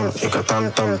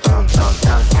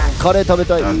カレー食べ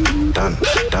たい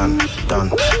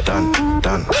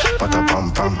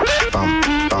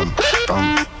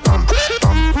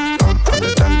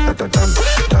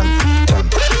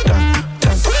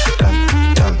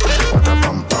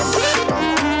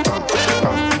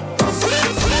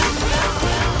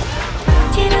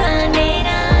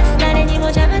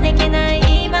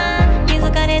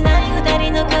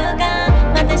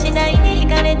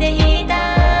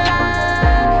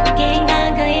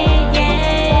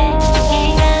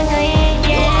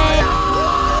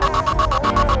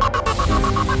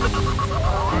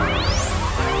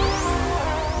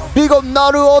ビゴ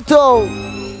なる音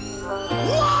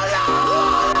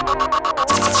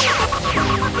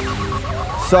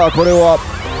さあこれは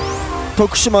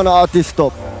徳島のアーティス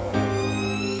ト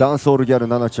ダンスホールギャル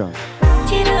ナナちゃん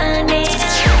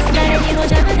誰にも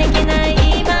ジャブできない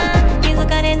今気づ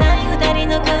かれない二人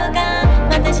の空間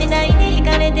私なりに惹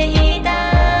かれていた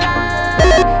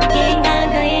金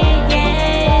額いい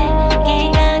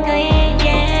金額いい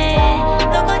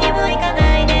どこにも行か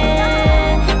ないで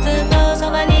ずっと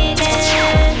そばにいて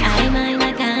曖昧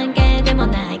な関係でも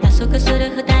ない加速す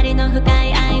る二人の深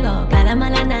い愛を絡ま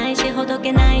らないしほど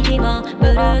けない日をブ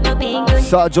ルーとピンク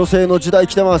さあ女性の時代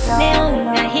来てますネオン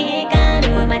が光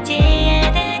る街へ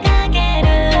出かける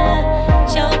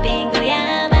ショッピング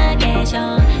やバケーシ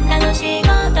ョン楽しいこ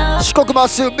と四国マッ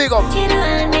スビゴチル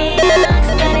アンリー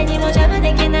誰にもジャブ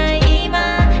できない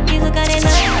今気づかれない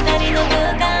二人の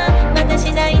空間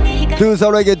私なりに光る Do the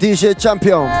reggae DJ チャン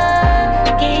ピオン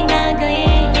金額いい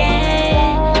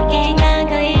金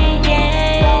額いい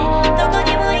どこ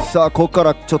にも行くさあここか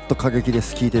らちょっと過激で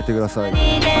す聞いていってください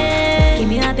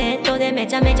君はベッドでめ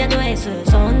ちゃめちゃド S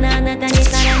そんなあなたに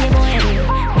さらに燃える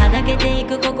はだけてい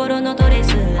く心のドレ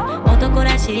ス男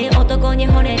らしい男に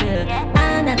惚れる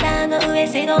あなたのウエ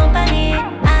ストンパに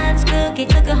熱くき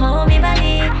つくホーミバデ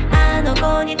ィあの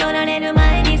子に取られる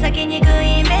前に先にクイ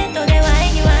ーンベッドでワ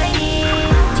イにワイに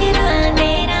チルアンリ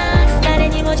ーナー誰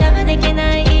にもジャブでき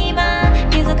ない今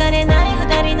気づかれない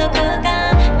二人の空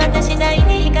間私なり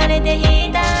に惹かれて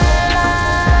いた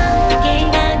金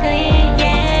額いい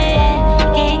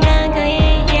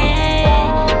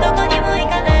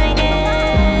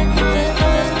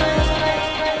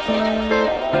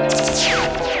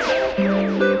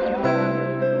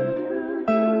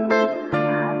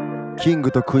キン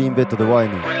グとクイーンベッドでワイ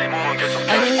ンベ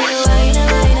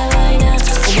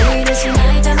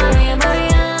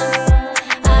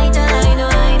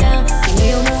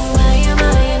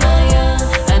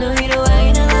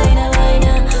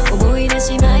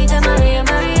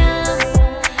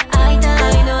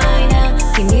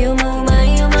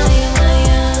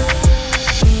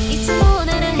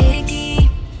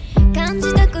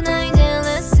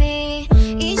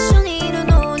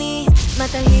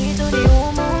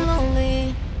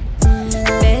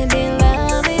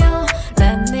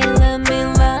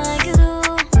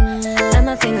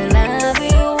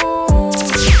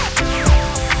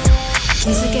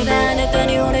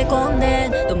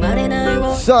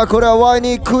さあこれはワイ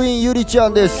ニークイーンゆりちゃ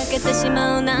んです。レ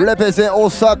ペゼン大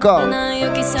阪。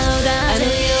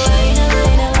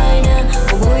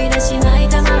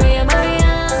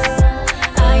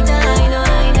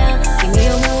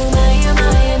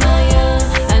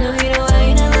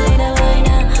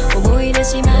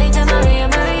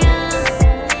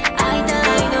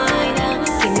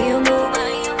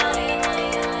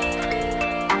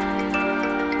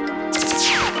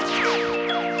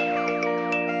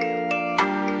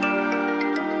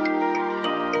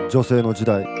女性の時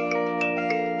代。とて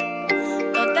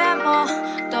も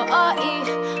遠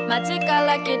い街か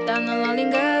ら来たのローリン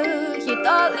グ、一人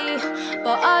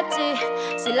ぼっ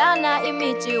ち知らない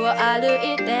道を歩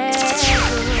いて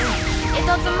一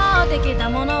つもできた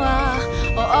ものは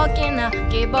大きな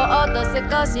希望と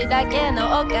少しだけ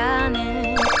のお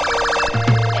金。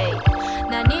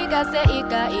何が正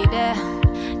解で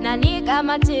何が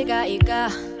間違いか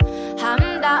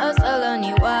判断する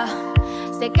には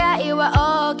世界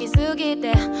は大きすぎ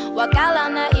てわから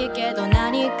ないけど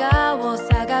何かを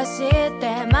探し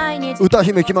て毎日歌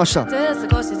姫来ました。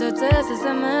少しずつ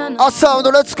進むの。アサウン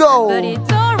ドレッツゴー。 But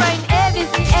it's alright,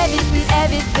 everything, everything,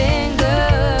 everything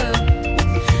good.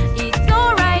 It's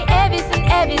alright, everything,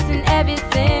 everything,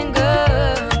 everything good.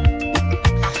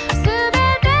 すべ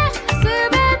て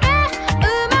う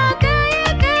まくい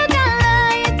くから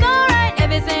It's alright,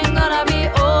 everything gonna be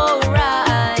alright.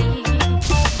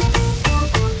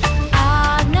 あ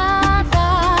なた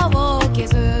を傷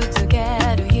つけ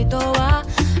る人は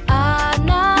あ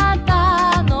な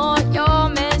たの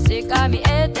嫁しか見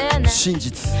えてない。真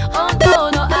実。本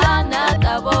当のあな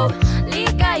たを理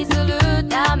解する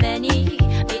ために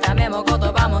見た目も言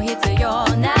葉も必要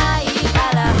ない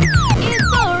から It's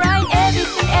alright,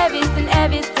 everything, everything,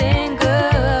 everything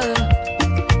good.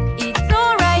 It's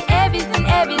alright, everything,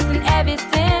 everything,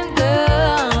 everything good.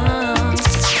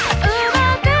 うま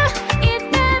くいっ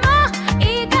てもい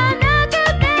かなく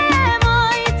ても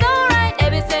It's alright,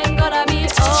 everything gonna be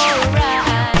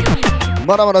alright.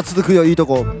 まだまだ続くよ、いいと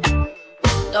こ。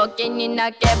時に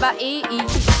泣けばいい、時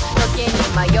に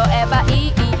迷えばい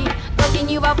い、時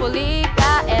には振り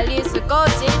返り少し立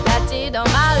ち止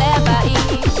まればいい。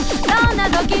どんな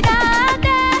時だって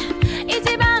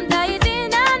一番大事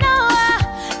なのは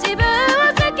自分を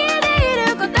好きでい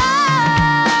ること。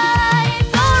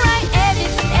 It's alright,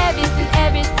 everything, everything,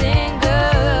 everything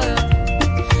good.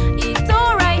 It's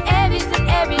alright, everything,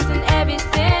 everything,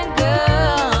 everything good.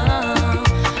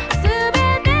 すべ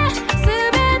て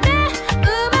う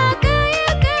まくい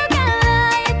くから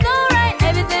It's alright,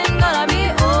 everything gonna be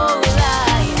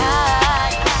alright.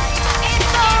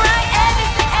 It's alright,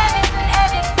 everything, everything,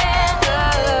 everything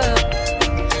good.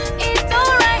 It's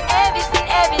alright, everything,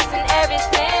 everything,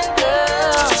 everything good.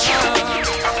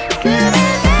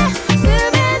 す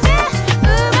べてう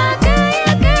まくい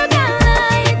くから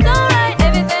It's alright,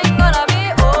 everything gonna be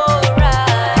alright.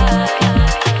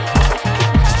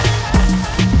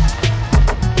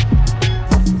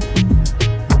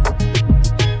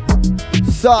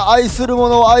 さあ愛する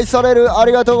者を愛される。あ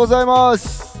りがとうございま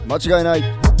す。間違いない。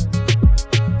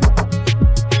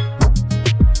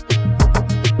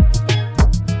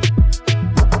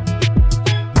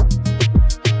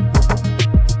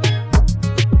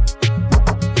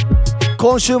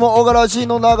今週も小柄 G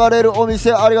の流れるお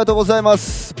店ありがとうございま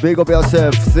す。Big up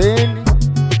yourself, Zin。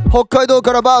 北海道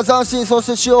からバー斬新、そ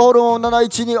して塩ホルモン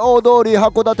712大通り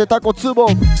函館タコツボ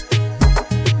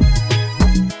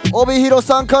帯広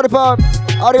さんカルパ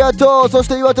ありがとう。そし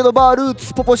て岩手のバールー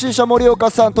ツポポシーシャ盛岡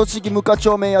さん、栃木無課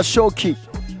長麺屋正気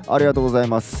ありがとうござい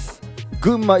ます。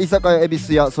群馬居酒屋恵比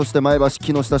寿屋、そして前橋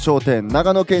木下商店、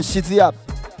長野県静屋、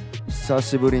久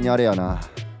しぶりにあれやな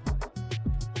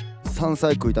山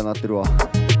菜食いたなってるわ。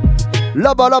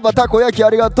ラバラバたこ焼きあ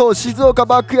りがとう。静岡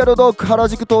バックヤードドッグ、原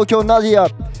宿東京ナディア、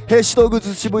ヘシトグ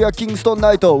ズ渋谷キングストン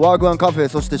ナイト、ワークワンカフェ、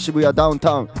そして渋谷ダウン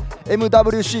タウン、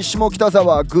 MWC 下北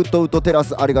沢グッドウッドテラ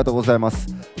スありがとうございます。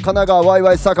神奈川ワイ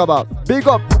ワイ酒場ビッ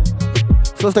グアップ、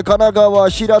そして神奈川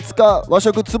平塚和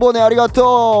食つぼねありが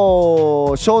と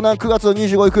う。湘南9月の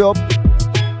25行くよ。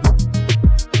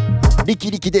リ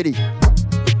キリキデリ、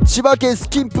千葉県ス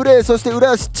キンプレイ、そして浦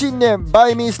安陳年バ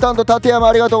イミースタンド立山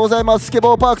ありがとうございます。スケ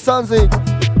ボーパークサンズイ、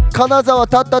金沢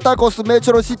タッタタコス、メチ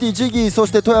ョロシティジギー、そ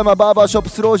して富山バーバーショップ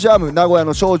スロージャム、名古屋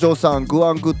の少女さんグ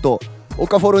ワングッド、オ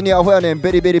カフォルニアホヤネン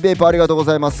ベリベリベープありがとうご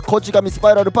ざいます。こち亀ス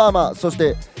パイラルパーマ、そし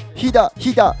て飛騨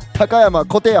高山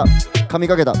小手屋神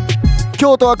掛けた、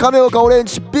京都は亀岡オレン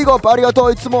ジビッグアップありがと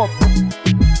う。いつも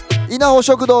稲穂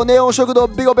食堂ネオン食堂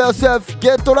ビッグアップヤセルフ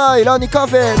ゲットライラニカ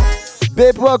フェベ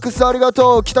ープワークスありが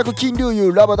とう。北区金龍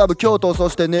湯ラバダブ京都、そ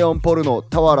してネオンポルノ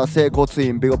俵整骨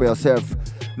院ビッグアップヤセルフ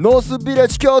ノースビレッ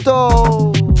ジ京都。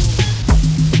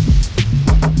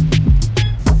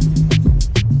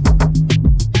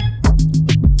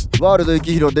ワールド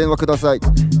幸宏電話ください。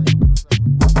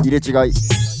入れ違い。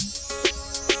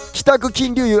北区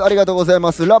金龍湯ありがとうござい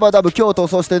ます。ラバダブ京都、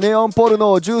そしてネオンポル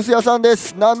ノジュース屋さんで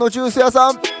す。何のジュース屋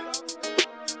さん？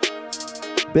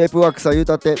ベープワークさん言う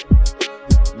たって。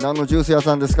何のジュース屋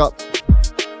さんですか？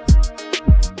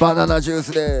バナナジュー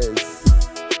スです。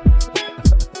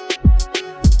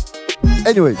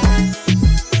Anyway、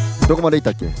 どこまで行った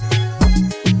っけ？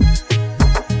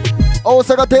大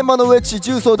阪天満のウェッジ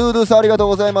ジュースをドゥードゥーさんありがとう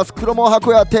ございます。黒門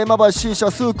箱屋天満橋 C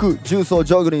社スークジュースを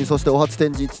ジョグリン、そしてお初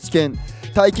天神土県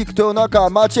大菊豊中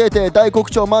マチエテ大黒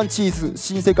町マンチーズ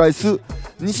新世界ス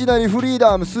西成フリー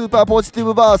ダムスーパーポジティ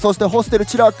ブバー、そしてホステル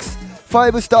チラックス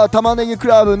5スター玉ねぎク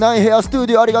ラブナインヘアスタ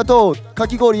ジオありがとう。か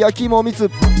き氷焼き芋おみつ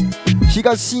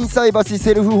東心斎橋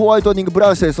セルフホワイトニングブ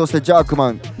ランシェ、そしてジャーク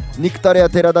マンニクタレア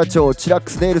寺田町チラッ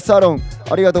クスネイルサロン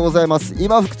ありがとうございます。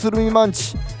今福鶴見マン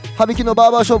チ羽引きのバ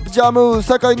ーバーショップジャム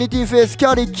堺ニティフェイスキ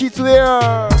ャリーキッズウェ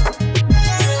ア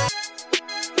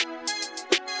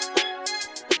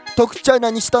徳チャイ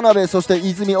ナ西田辺、そして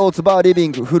泉大津バーリビ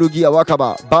ング古着屋若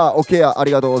葉バーオケアあ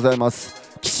りがとうございます。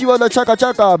岸和田チャカチ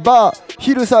ャカバー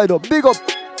ヒルサイドビゴ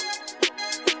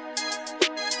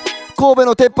神戸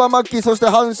の鉄板マッキー、そして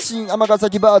阪神尼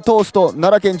崎バートースト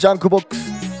奈良県ジャンクボック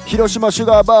ス広島シュ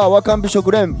ガーバー若ん美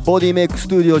食連ボディメイクス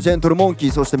タジオジェントルモンキ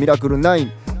ー、そしてミラクル9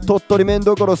鳥取麺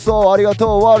どころそうありが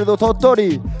とうワールド鳥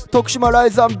取徳島ライ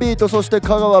ザンビート、そして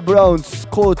香川ブラウンズ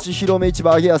高知広め市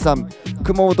場揚げ屋さん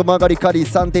熊本曲がりカリー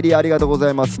サンテリアありがとうござ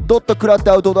います。ドットクラッ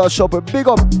テアウトドアショップビ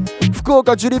ゴ福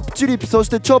岡ジュリップチュリップ、そし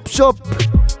てチョップショップ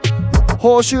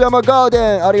宝州山ガー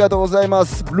デンありがとうございま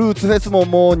す。ルーツフェスも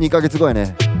もう2ヶ月後や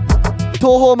ね。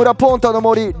東峰村ポンタの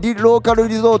森ローカル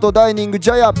リゾートダイニングジ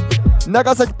ャヤ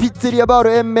長崎ピッツェリアバー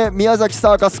ル延命宮崎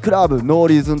サーカスクラブノー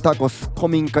リーズンタコス古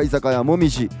民家居酒屋もみ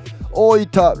じ大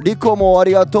分リコもあ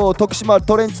りがとう。徳島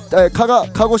トレンチ、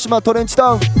鹿児島トレンチ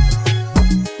タウン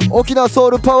沖縄ソ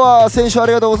ウルパワー選手あ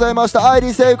りがとうございました。アイリ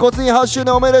ー整骨院8周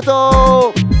年おめで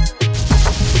とう。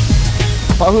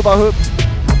パフパフ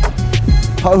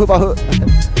パフパフ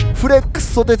フレック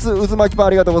スソテツ渦巻きパンあ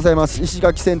りがとうございます。石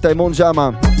垣戦隊モンジャーマ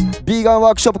ンビーガン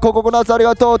ワークショップココナッツあり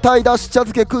がとう。タイだし茶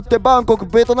漬け食ってバンコク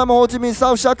ベトナムホーチミン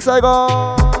サウシャクサイゴ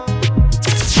ン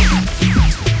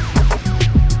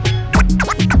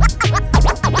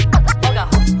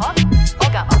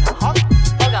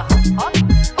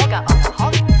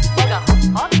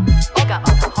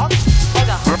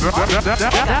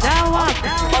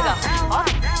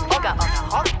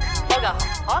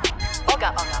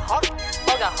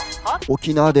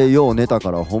沖縄でよう寝た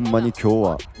からほんまに今日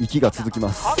は息が続き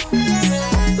ます。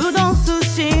うどん寿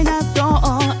司納豆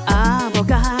アボ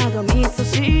カド味噌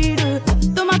汁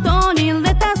トマトに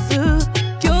レタス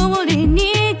きゅうり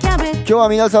にキャベツ。今日は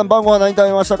皆さん晩ご飯何食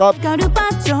べましたか？カルパ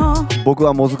ッチョ僕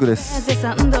はもずくです。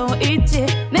サンドイッチ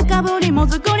メカブリも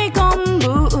ずくに昆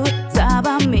布サ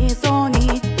バ味噌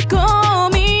に香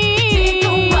味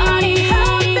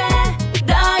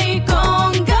大根が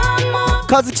も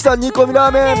和樹さん煮込みラ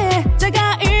ーメン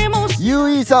ゆ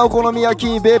ういさんお好み焼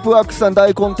きベープワックスさん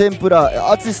大根天ぷ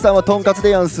らあつしさんはとんかつ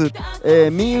でやんす、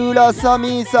三浦サ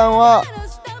ミーさんは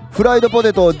フライドポ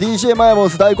テト DJ マヤモン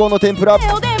ス大根の天ぷら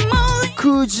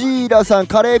クジーラさん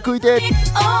カレー食いて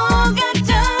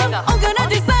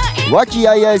わき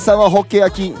あいあいさんはホッケ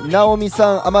焼きなおみ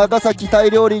さん尼崎タイ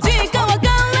料理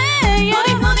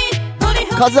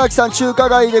和明さん中華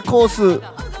街でコース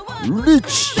リッ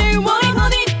チ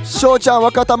しょうちゃん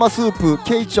若玉スープ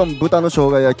ケイチョン豚の生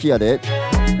姜焼きやで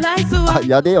あ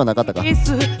やでよなかったか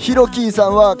ヒロキーさ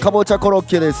んはかぼちゃコロッ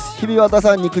ケです。日比和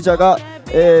さん肉じゃが、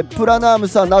プラナーム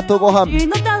さん納豆ご飯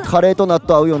カレーと納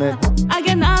豆合うよね。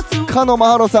かの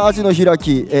まはろさんアジの開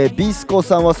き、ビスコ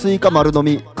さんはスイカ丸飲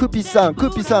みクピさんカ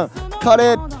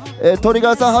レー、トリ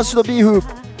ガーさんハッシュドビーフ、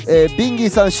ビンギー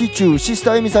さんシチューシス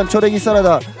ターエミさんチョレギサラ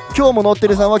ダ今日も乗って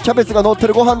るさんはキャベツが乗って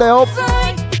るご飯だよ。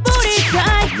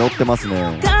乗ってます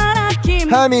ね。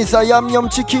ハーミンさんヤンニョム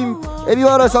チキンエビ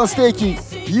ワラさんステーキ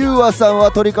ユーアさんは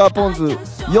鶏皮ポン酢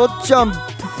よっちゃん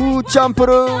フーチャンプ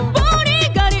ルー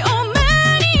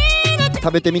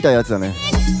食べてみたいやつだね。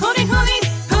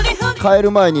帰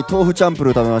る前に豆腐チャンプ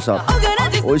ルー食べました。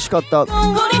美味しかった。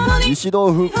石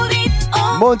豆腐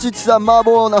モンチッチさん麻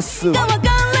婆ナス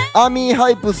アミーハ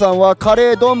イプさんはカ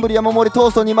レー丼山盛りト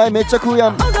ースト2枚めっちゃ食うや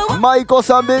んマイコ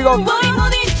さんベーゴン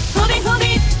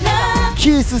キ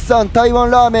ースさん台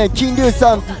湾ラーメン金龍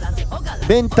さん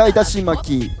明太だし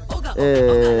巻き、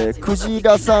クジ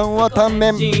ラさんはタン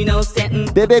メン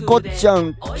ベベコッちゃ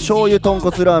ん醤油豚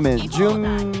骨ラーメン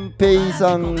純ペイ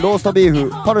さんローストビー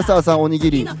フ、パルサーさんおにぎ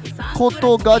り、コ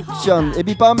トガッチャンエ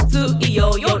ビパン、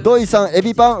ドイさんエ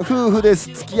ビパン、夫婦で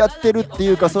す、付き合ってるって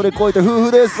いうかそれ超えて夫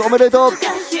婦です、おめでとう。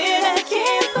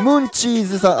ムンチー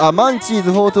ズさん、マンチー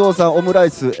ズ420さんオムライ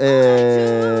ス、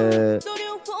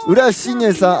浦し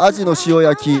ねさんアジの塩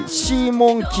焼き、シー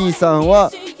モンキーさんは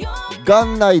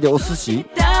元内でお寿司、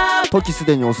時す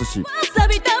でにお寿司、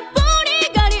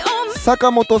坂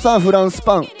本さんフランス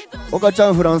パン、おかちゃ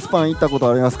んフランスパン行ったこと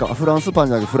ありますか？フランスパン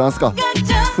じゃなくてフランスか。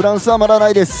フランスはまだな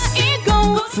いです。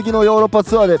次のヨーロッパ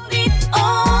ツアーで、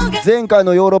前回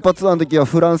のヨーロッパツアーの時は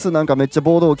フランスなんかめっちゃ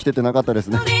暴動起きててなかったです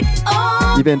ね、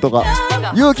イベントが。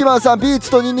ゆうきまんさんビー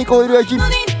ツとニンニクオイル焼き、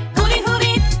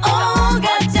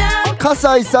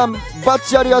笠井さんバッ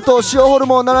チありがとう、塩ホル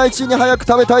モン71に早く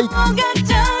食べたい。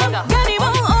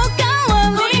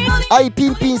アイピ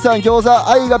ンピンさん餃子、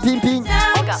アイがピンピン、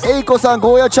エイコさん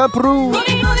ゴーヤチャンプルー、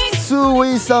スーウ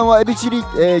ィーさんはエビチリ、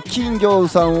金魚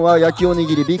さんは焼きおに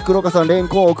ぎり、ビッグロカさんレン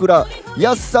コンオクラ、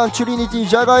ヤスさんチュリニティ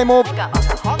じゃがいも、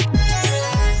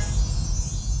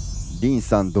リン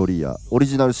さんドリア、オリ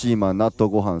ジナルシーマン納豆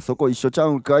ご飯、そこ一緒ちゃ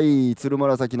うんかい、鶴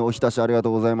紫のおひたしありがと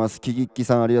うございます。キギッキ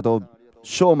さんありがとう、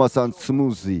しょうまさんスム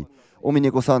ーズィー、おみ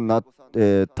ねこさん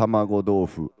卵豆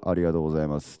腐ありがとうござい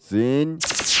ます。全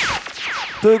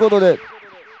ということで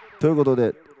今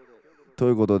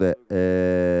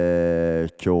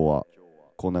日は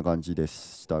こんな感じで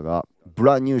したが、ブ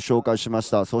ランニュー紹介しまし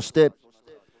た。そして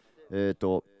スイ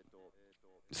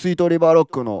ートリバーロッ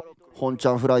クの本ち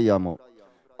ゃんフライヤーも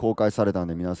公開されたん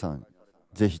で、皆さん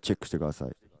ぜひチェックしてくださ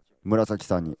い。紫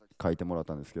さんに書いてもらっ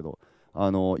たんですけど、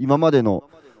今までの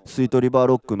スイートリバー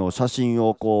ロックの写真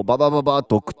をこうババババッ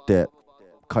と送って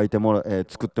作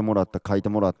ってもらった書いて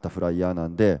もらったフライヤーな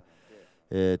んで、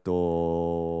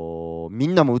み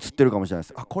んなも映ってるかもしれないで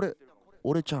す。あ、これ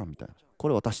俺ちゃんみたいな、こ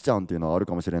れ私ちゃんっていうのはある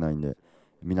かもしれないんで、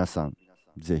皆さん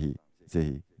ぜひチ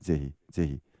ェ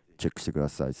ックしてくだ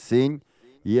さい。Sing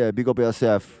Yeah, big up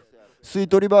yourself。 スイー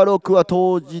トリバーロックは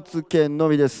当日券の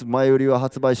みです。前売りは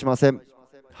発売しません。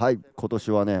はい、今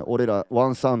年はね俺らワ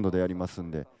ンサウンドでやりますん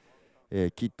で、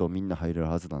きっとみんな入れる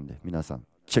はずなんで、皆さん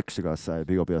チェックしてください。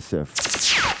 Big up yourself。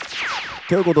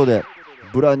 ということで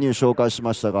ブランニュー紹介し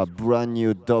ましたが、ブランニ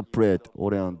ューダプレート、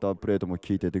俺らのダプレートも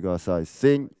聴いててください。い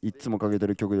つもかけて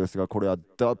る曲ですが、これは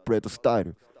ダプレートスタイ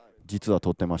ル、実は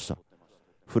撮ってました。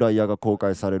フライヤーが公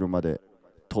開されるまで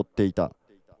撮っていた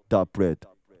ダプレート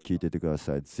聴いててくだ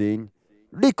さい。全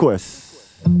リクエ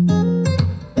スト。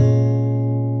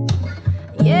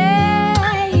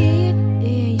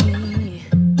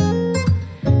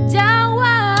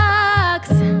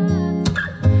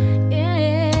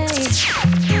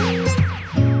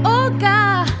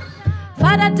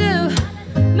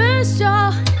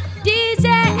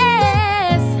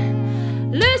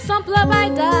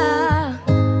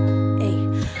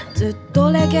ずっ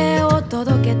とレゲエを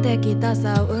届けてきた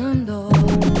サウンド、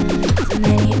常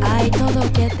に愛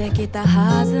届けてきた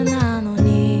はずなの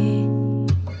に、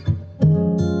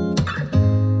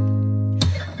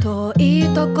遠い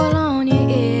ところ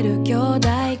にいる兄弟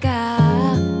が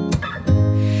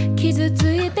傷つ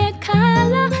いてか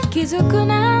ら気づく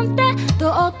なんてど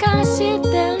うかし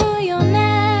てるよ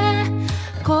ね。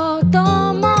子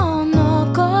供の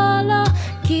頃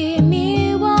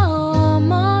君を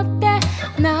思って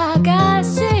流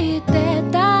して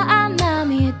た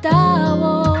涙を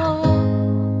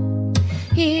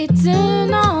いつ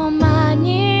の間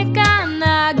にか流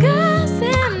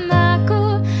せなく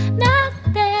なっ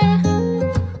て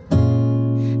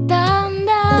たん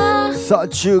だ。さあ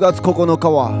10月9日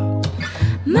は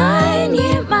前に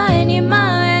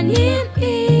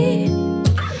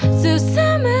進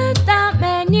むた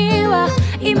めには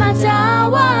今じゃ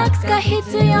ワークスが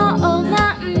必要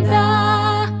なん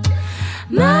だ。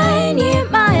前に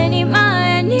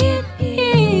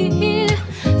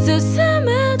進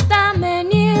むため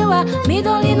には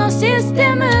緑のシス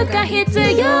テムが必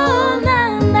要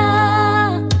なん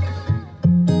だ。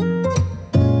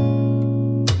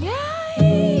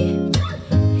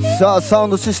さあサウン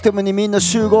ドシステムにみんな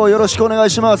集合よろしくお願い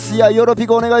します。いやヨロピ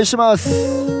コお願いします。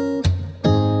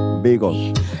ビゴ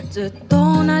ずっ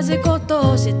と同じこ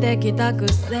とをしてきたく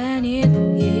せに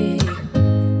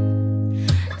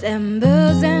全部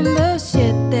知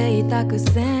っていたく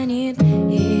せに揃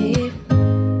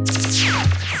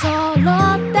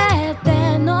って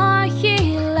手の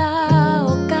ひら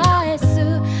を返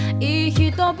すいい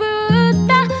人ぶっ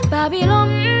たバビロン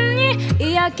に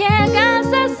嫌気が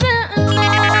さす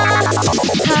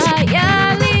流行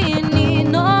りに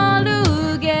乗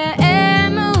るゲー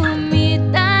ムみ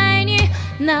たいに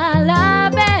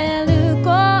並べる言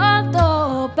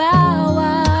葉は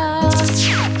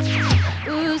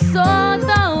嘘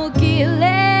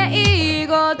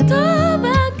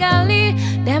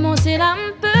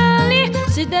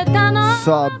してたの。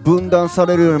さあ分断さ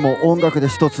れるよりも音楽で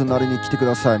一つになりに来てく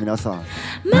ださい皆さん。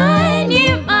前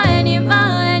に前に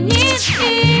前に進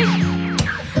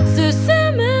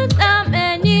むた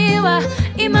めには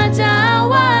今じゃ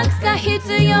ワークスが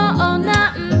必要な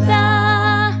ん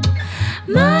だ。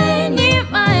前に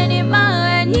前に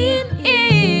前に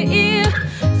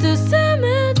進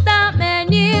むため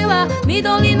には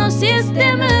緑のシス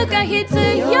テムが必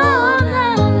要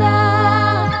なんだ。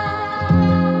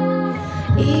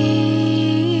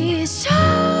一生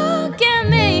懸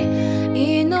命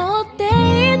祈って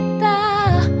いた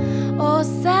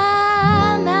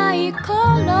幼い頃、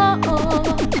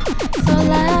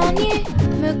空に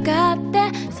向かって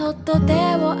そっと手を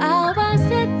合わせ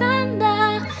たん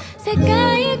だ。世界が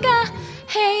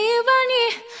平和に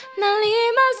なり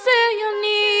ますように。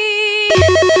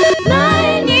前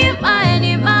に前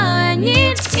に前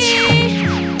に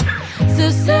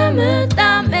進む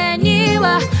ために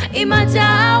は今じ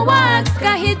ゃワークス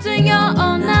が必要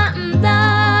なん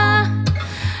だ。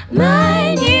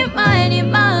前に前に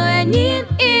前に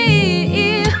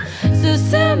進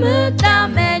むた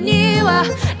めには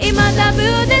今ダブ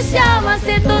で幸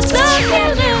せと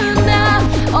叫ぶんだ。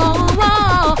Oh,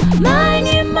 oh. 前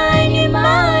に前に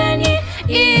前に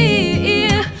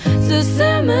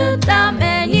進むた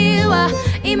めには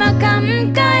今考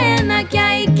えなき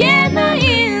ゃいけな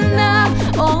いんだ。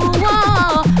Oh,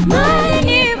 oh. 前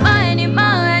に前に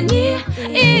前に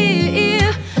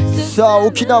さあ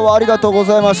沖縄ありがとうご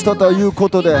ざいましたというこ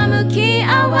とで、向き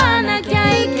合わなき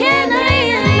ゃいけない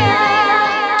んだ。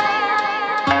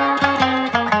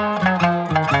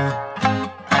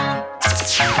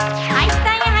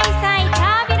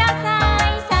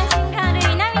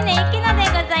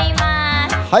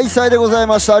ハイサイでござい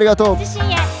ました。ありがとう。自身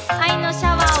へ愛のシ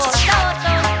ャワーをシャワーを通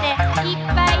していっ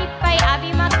ぱいいっぱい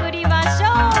浴びまくりましょ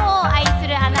う。愛す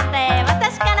るあなたへ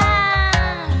私から。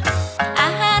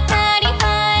当たり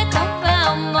前と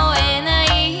は思えな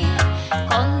い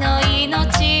この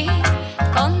命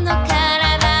この体。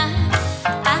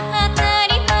当た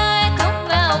り前と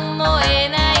は思え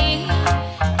ない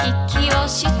息を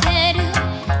してる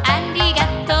ありが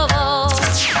とう。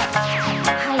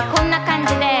はい、こんな感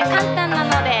じで簡単なの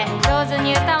で上手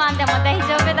に歌わんでも大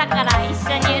丈夫だから一緒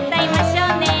に歌いましょ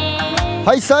うね。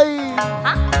ハイサイ。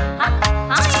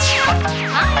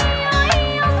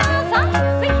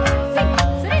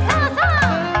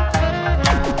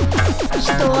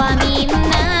人はみんな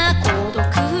孤独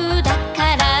だか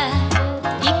ら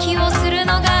息をする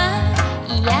のが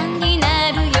嫌に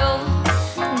なるよ。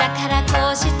だからこ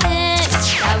うして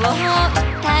歌を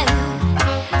歌う。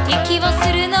息を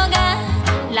するのが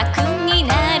楽に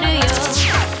なるよ。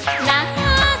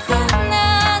な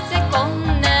ぜこ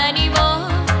んなにも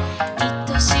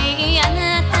愛しいあな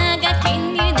たが気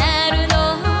になるの。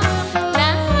な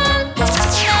んて贅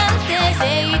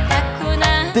沢な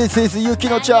This is ゆき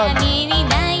のちゃん。何に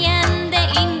悩んで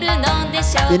いるので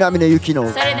しょう。稲峰ゆきの。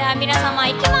それでは皆様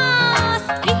いきます。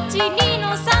1、2の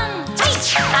3、は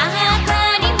い。当た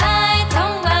り前と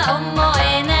は思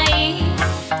えない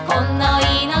この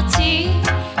命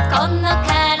この体。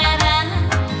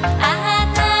当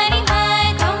たり前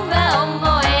とは思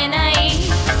えない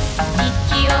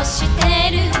息をして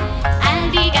るあ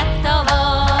りがとう。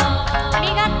あり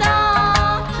がとう。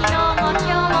昨日も今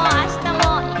日も明日も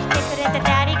生きてくれてて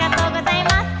ありがとうございま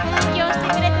す。息をして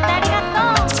くれててありがと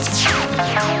う。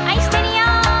愛してるよ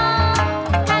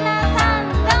かなさん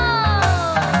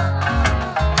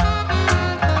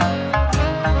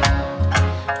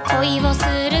と。恋をす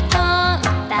ると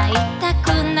抱いたく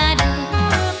なる。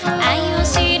愛を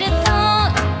知ると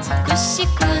美し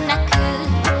くなく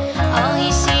美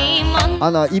味しいもん。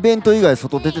アナイベント以外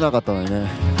外出てなかったのにね。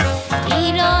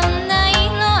いろんな色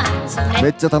集めめ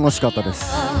っちゃ楽しかったで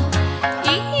す。い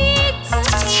つ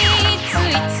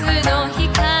の日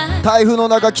か台風の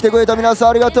中来てくれた皆さん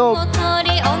ありがとう。踊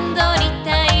り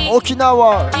たい。沖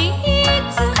縄い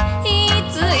つま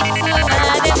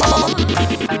でも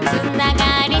つなが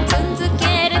り続け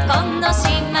るこの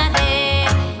島で。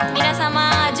皆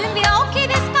様準備は OK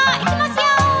ですか。いきますよ。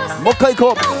もう一回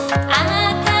行こう。当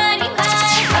たり前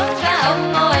とは思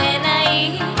えない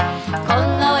こ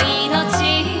の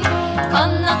命こ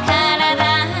の体。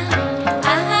当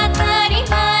たり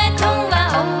前とは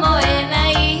思えな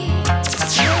い息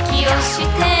をし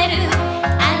てる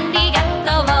ありがと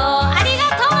う。ありが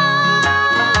と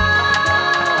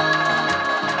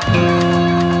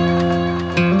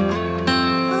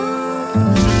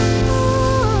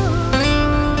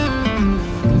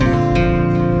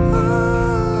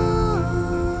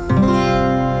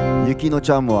う。ゆきの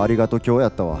ちゃんもありがとう今日や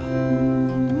ったわ。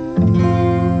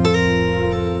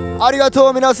ありがと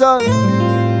う皆さん。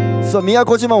さあ宮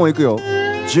古島も行くよ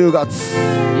10月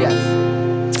Yes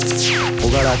小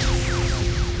柄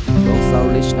ロンサ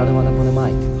ウリシナルワナコネマ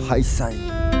イクハイサイ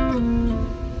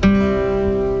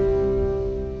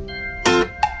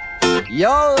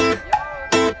Yo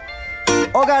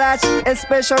Ogaworks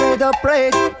especially the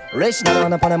plate Rich naru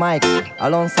on the mic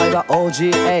alongside the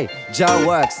OGA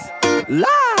Ogaworks La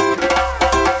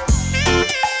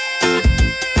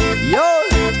Yo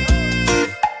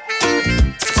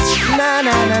Na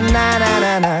na na na na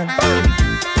na na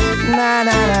Na na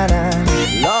na na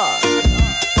Lord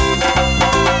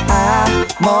ああ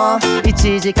もう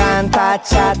1時間経っ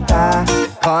ちゃった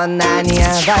こんなにヤ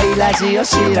バいラジオ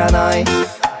知らない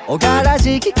おがらじ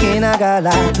聞きなが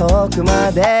ら遠く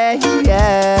まで、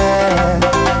yeah、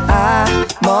ああ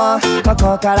もうこ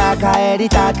こから帰り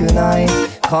たくない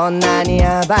こんなに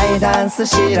ヤバいダンス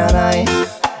知らない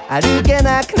歩け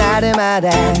なくなるまで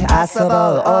遊ぼう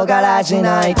おがらじ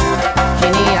ナイト日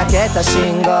に焼けた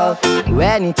信号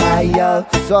上に太陽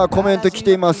さあコメント来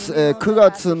ています、9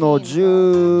月の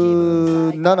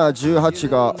17、18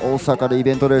が大阪でイ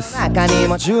ベントです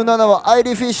17はアイ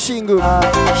リフィッシングタ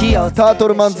ート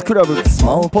ルマンズクラブポ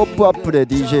ップアップで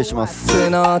DJ しますポッ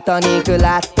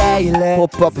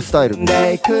プアップスタイル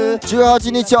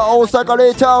18日は大阪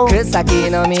レイタウン草木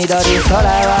の緑空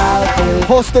は青く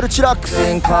ホステルチラックス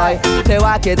って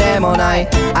わけでもない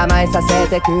甘えさせ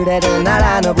てくれるな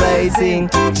らのブレイジン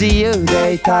グ自由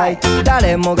でいたい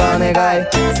誰もが願い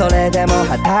それでも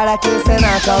働く背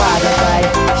中はで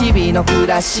かい日々の暮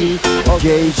らしを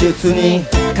芸術に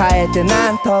変えて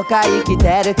なんとか生き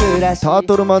てる暮らしター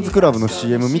トルマンズクラブの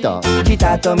CM 見た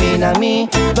北と南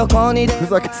どこにでふ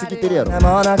ざけすぎてるやろ物語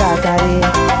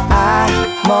ああ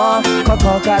もうこ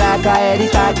こから帰り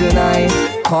たくない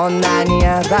こんなに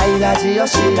ヤバいラジオ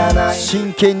知らない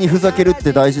真剣にふざけるっ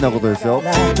て大事なことですよ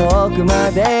遠くま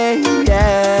で、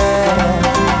yeah、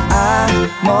ああ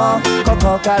もうこ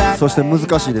こからそして難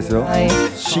しいですよ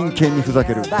真剣にふざ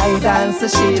けるダンス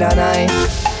知らない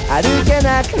歩け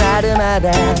なくなるま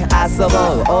で遊ぼ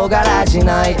うおがらじ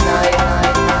ない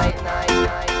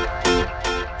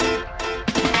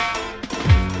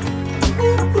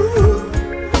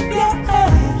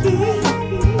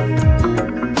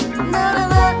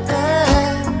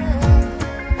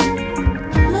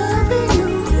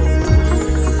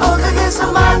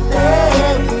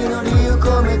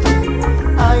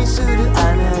愛するあ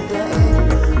なたへ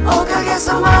おかげ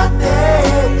さまで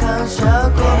感謝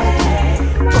を込めて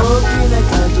大きな家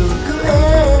族へ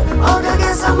おかげ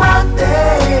さまで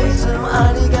いつも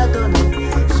ありがとうね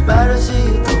素晴らしい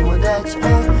友達へ改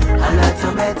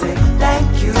めて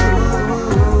Thank you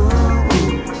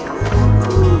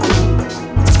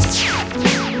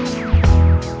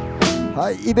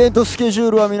はいイベントスケジュ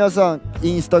ールは皆さん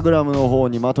インスタグラムの方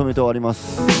にまとめておりま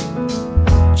す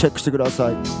チェックしてくだ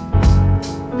さい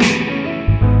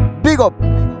ビッグアップ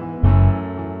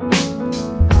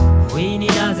不意に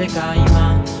なぜか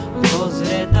今訪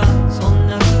れたそん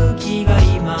な空気が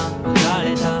今流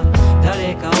れた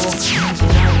誰かを感じなが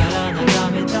ら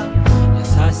眺めた優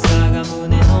しさが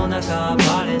胸の中暴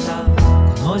れた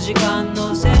この時間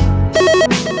のせいこ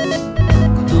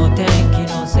の天気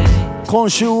のせい今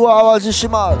週は淡路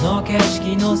島この景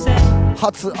色のせい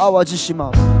初淡路島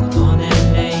この年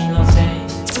齢のせい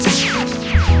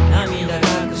涙隠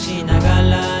しなが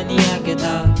らにやけ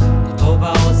た言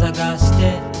葉を探し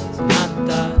て詰まっ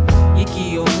た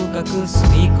息を深く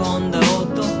吸い込んだ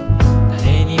音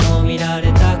誰にも見ら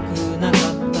れたくなかっ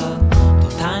た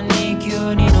途端に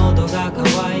急に喉が渇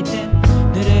いて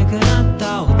ぬるくなっ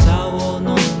たお茶を飲ん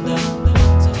だ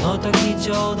その時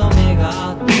ちょうど目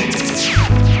が合って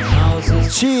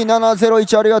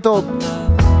C701 ありがとうこ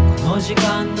の時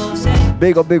間のせい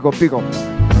ビゴビゴビゴこの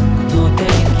天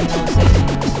気のせい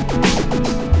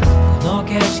この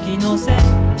景色のせいこ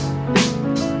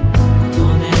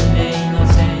の年齢の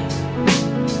せい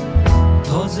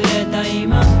訪れた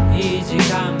今いい時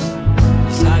間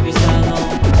久々の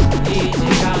いい時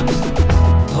間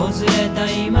訪れた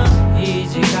今いい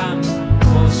時間も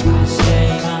しかして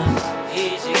今い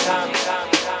い時間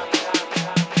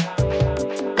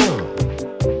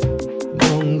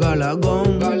ゴンガラゴ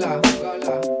ンガラ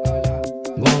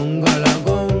ゴンガラ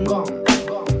ゴンゴン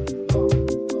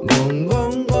ゴンゴ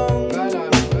ンゴンガラ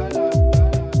ゴ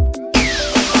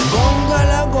ンガ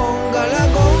ラゴンガラ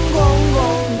ゴンゴン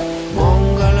ゴンゴ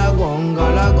ンガラゴン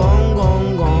ガラゴンゴ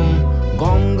ンゴン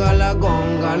ゴンガラゴ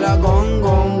ンガラゴン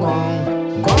ゴンゴ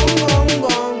ンゴンゴンゴン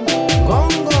ゴン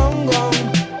ゴンゴ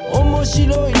ン面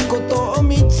白いことを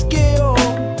見つけよ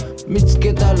う見つ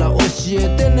けたら教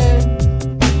えてね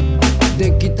で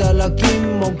きたら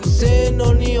金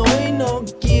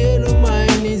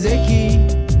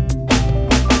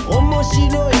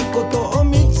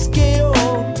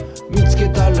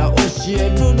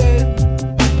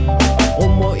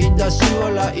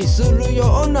ライする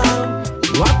ようなワ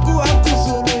クワクす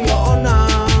るような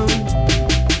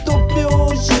突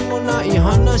拍子もない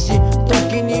話、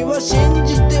時には信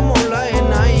じてもらえ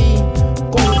ない、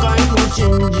今回も信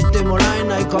じてもらえ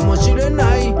ないかもしれ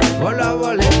ない、笑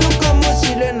われるかも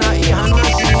しれない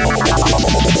話、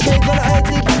手からあえて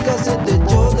聞かせて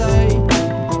ちょうだい、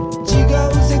違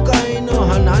う世界の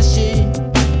話、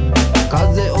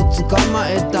風を捕ま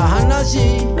えた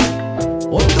話、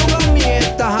音が見え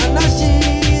た話、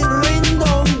リンドン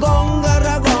ゴンガ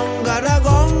ラゴンガラゴ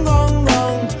ンゴンゴ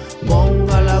ンゴン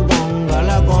ガラゴンガ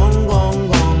ラゴンゴン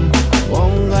ゴンゴ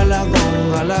ンガラゴ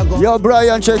ンガラゴン。 Yo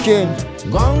Brian check in.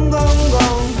 ゴンゴンゴン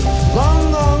ゴ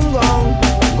ンゴンゴン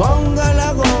ゴンガ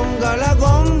ラゴンガラゴ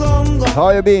ンゴンゴン。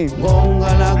 How you been? ゴン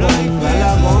ガラゴンガ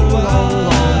ラゴンゴンゴン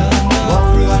ゴ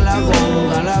ンガラゴン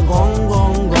ガラゴンゴ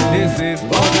ンゴン。 This is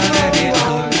Ogaworks。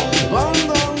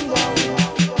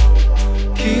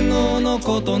 昨日の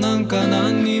ことなんか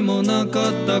何にもなか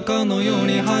ったかのよう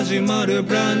に始まる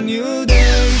Brand New Day。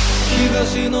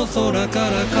 東の空から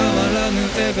変わらぬ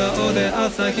笑顔で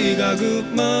朝日がグ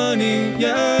ッマーニング、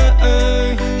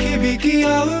yeah、響き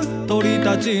合う鳥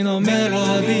たちのメ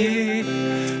ロディ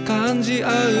ー、感じ合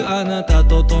うあなた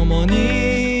と共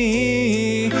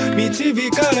に導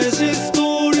かれしスト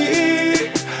ーリ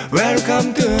ー。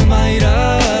 Welcome to my life。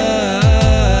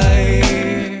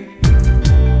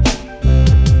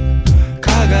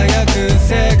 輝く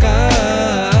世界、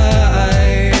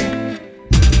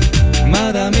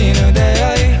まだ見ぬ出会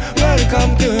い。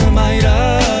 Welcome to my life。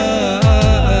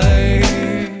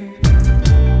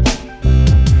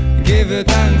 Give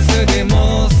thanks to the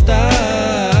most high。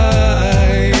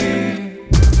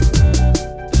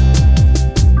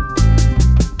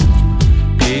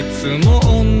 いつも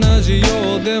同じよ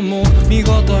うでも見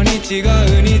事に違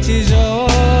う日常、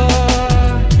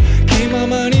気ま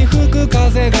まに吹く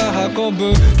風が運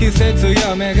ぶ季節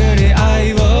や巡り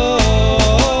愛を、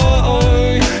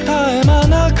絶え間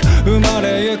なく生ま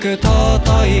れゆく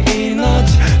尊い命、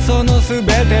そのす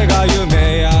べてが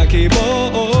夢や希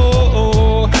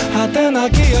望、果てな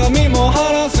き闇も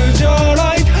晴らす Your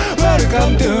light。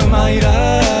 Welcome to my life。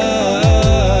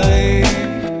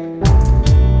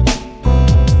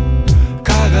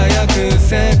 輝く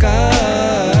世界、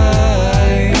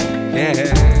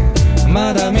yeah、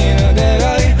 まだ見ぬ出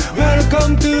会い。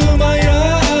 Welcome to my life。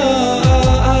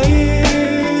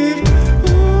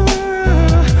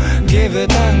 Give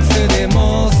thanks to the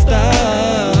most high。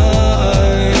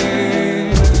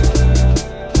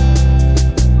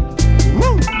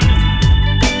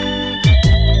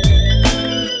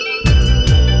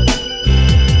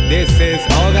 This is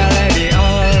Ogaworks。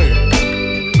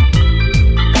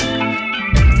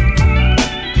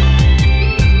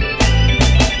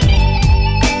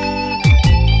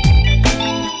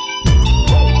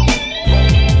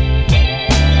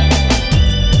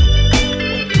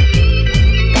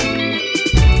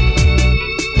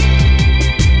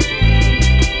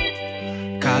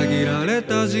限られ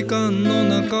た時間の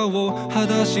中を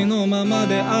裸足のまま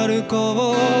で歩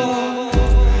こ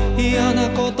う、嫌な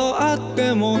ことあっ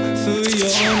ても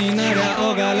水曜になりゃ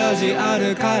オガラジあ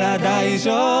るから大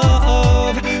丈夫。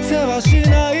世話し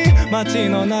ない街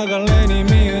の流れに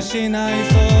見失い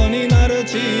そうになる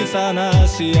小さな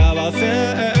幸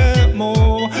せ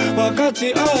も分か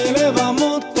ち合えれば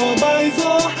もっと倍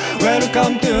増。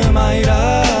 Welcome to my life。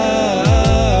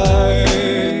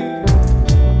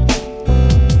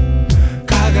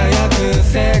 輝く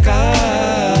世界、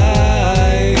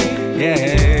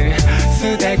yeah、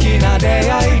 素敵な出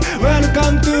会い。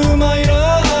 Welcome to my life。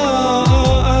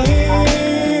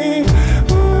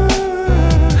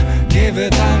 Give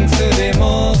thanks to the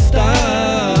most high。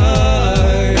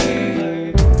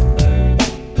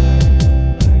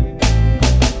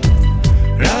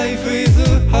 Life is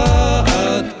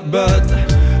hard but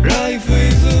life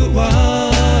is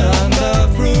wonderful,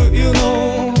 you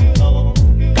know。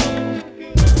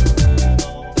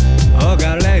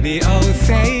 Already all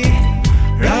say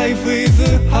life is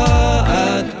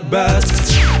hard but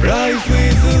life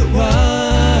is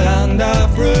wonderful,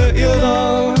 you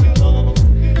know。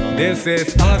 This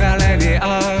is already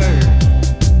all。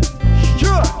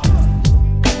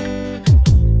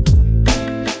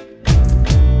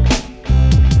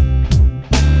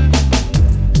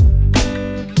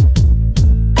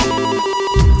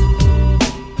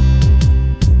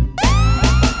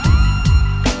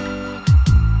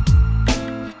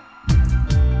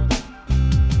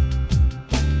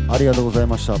 ありがとうござい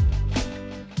ました。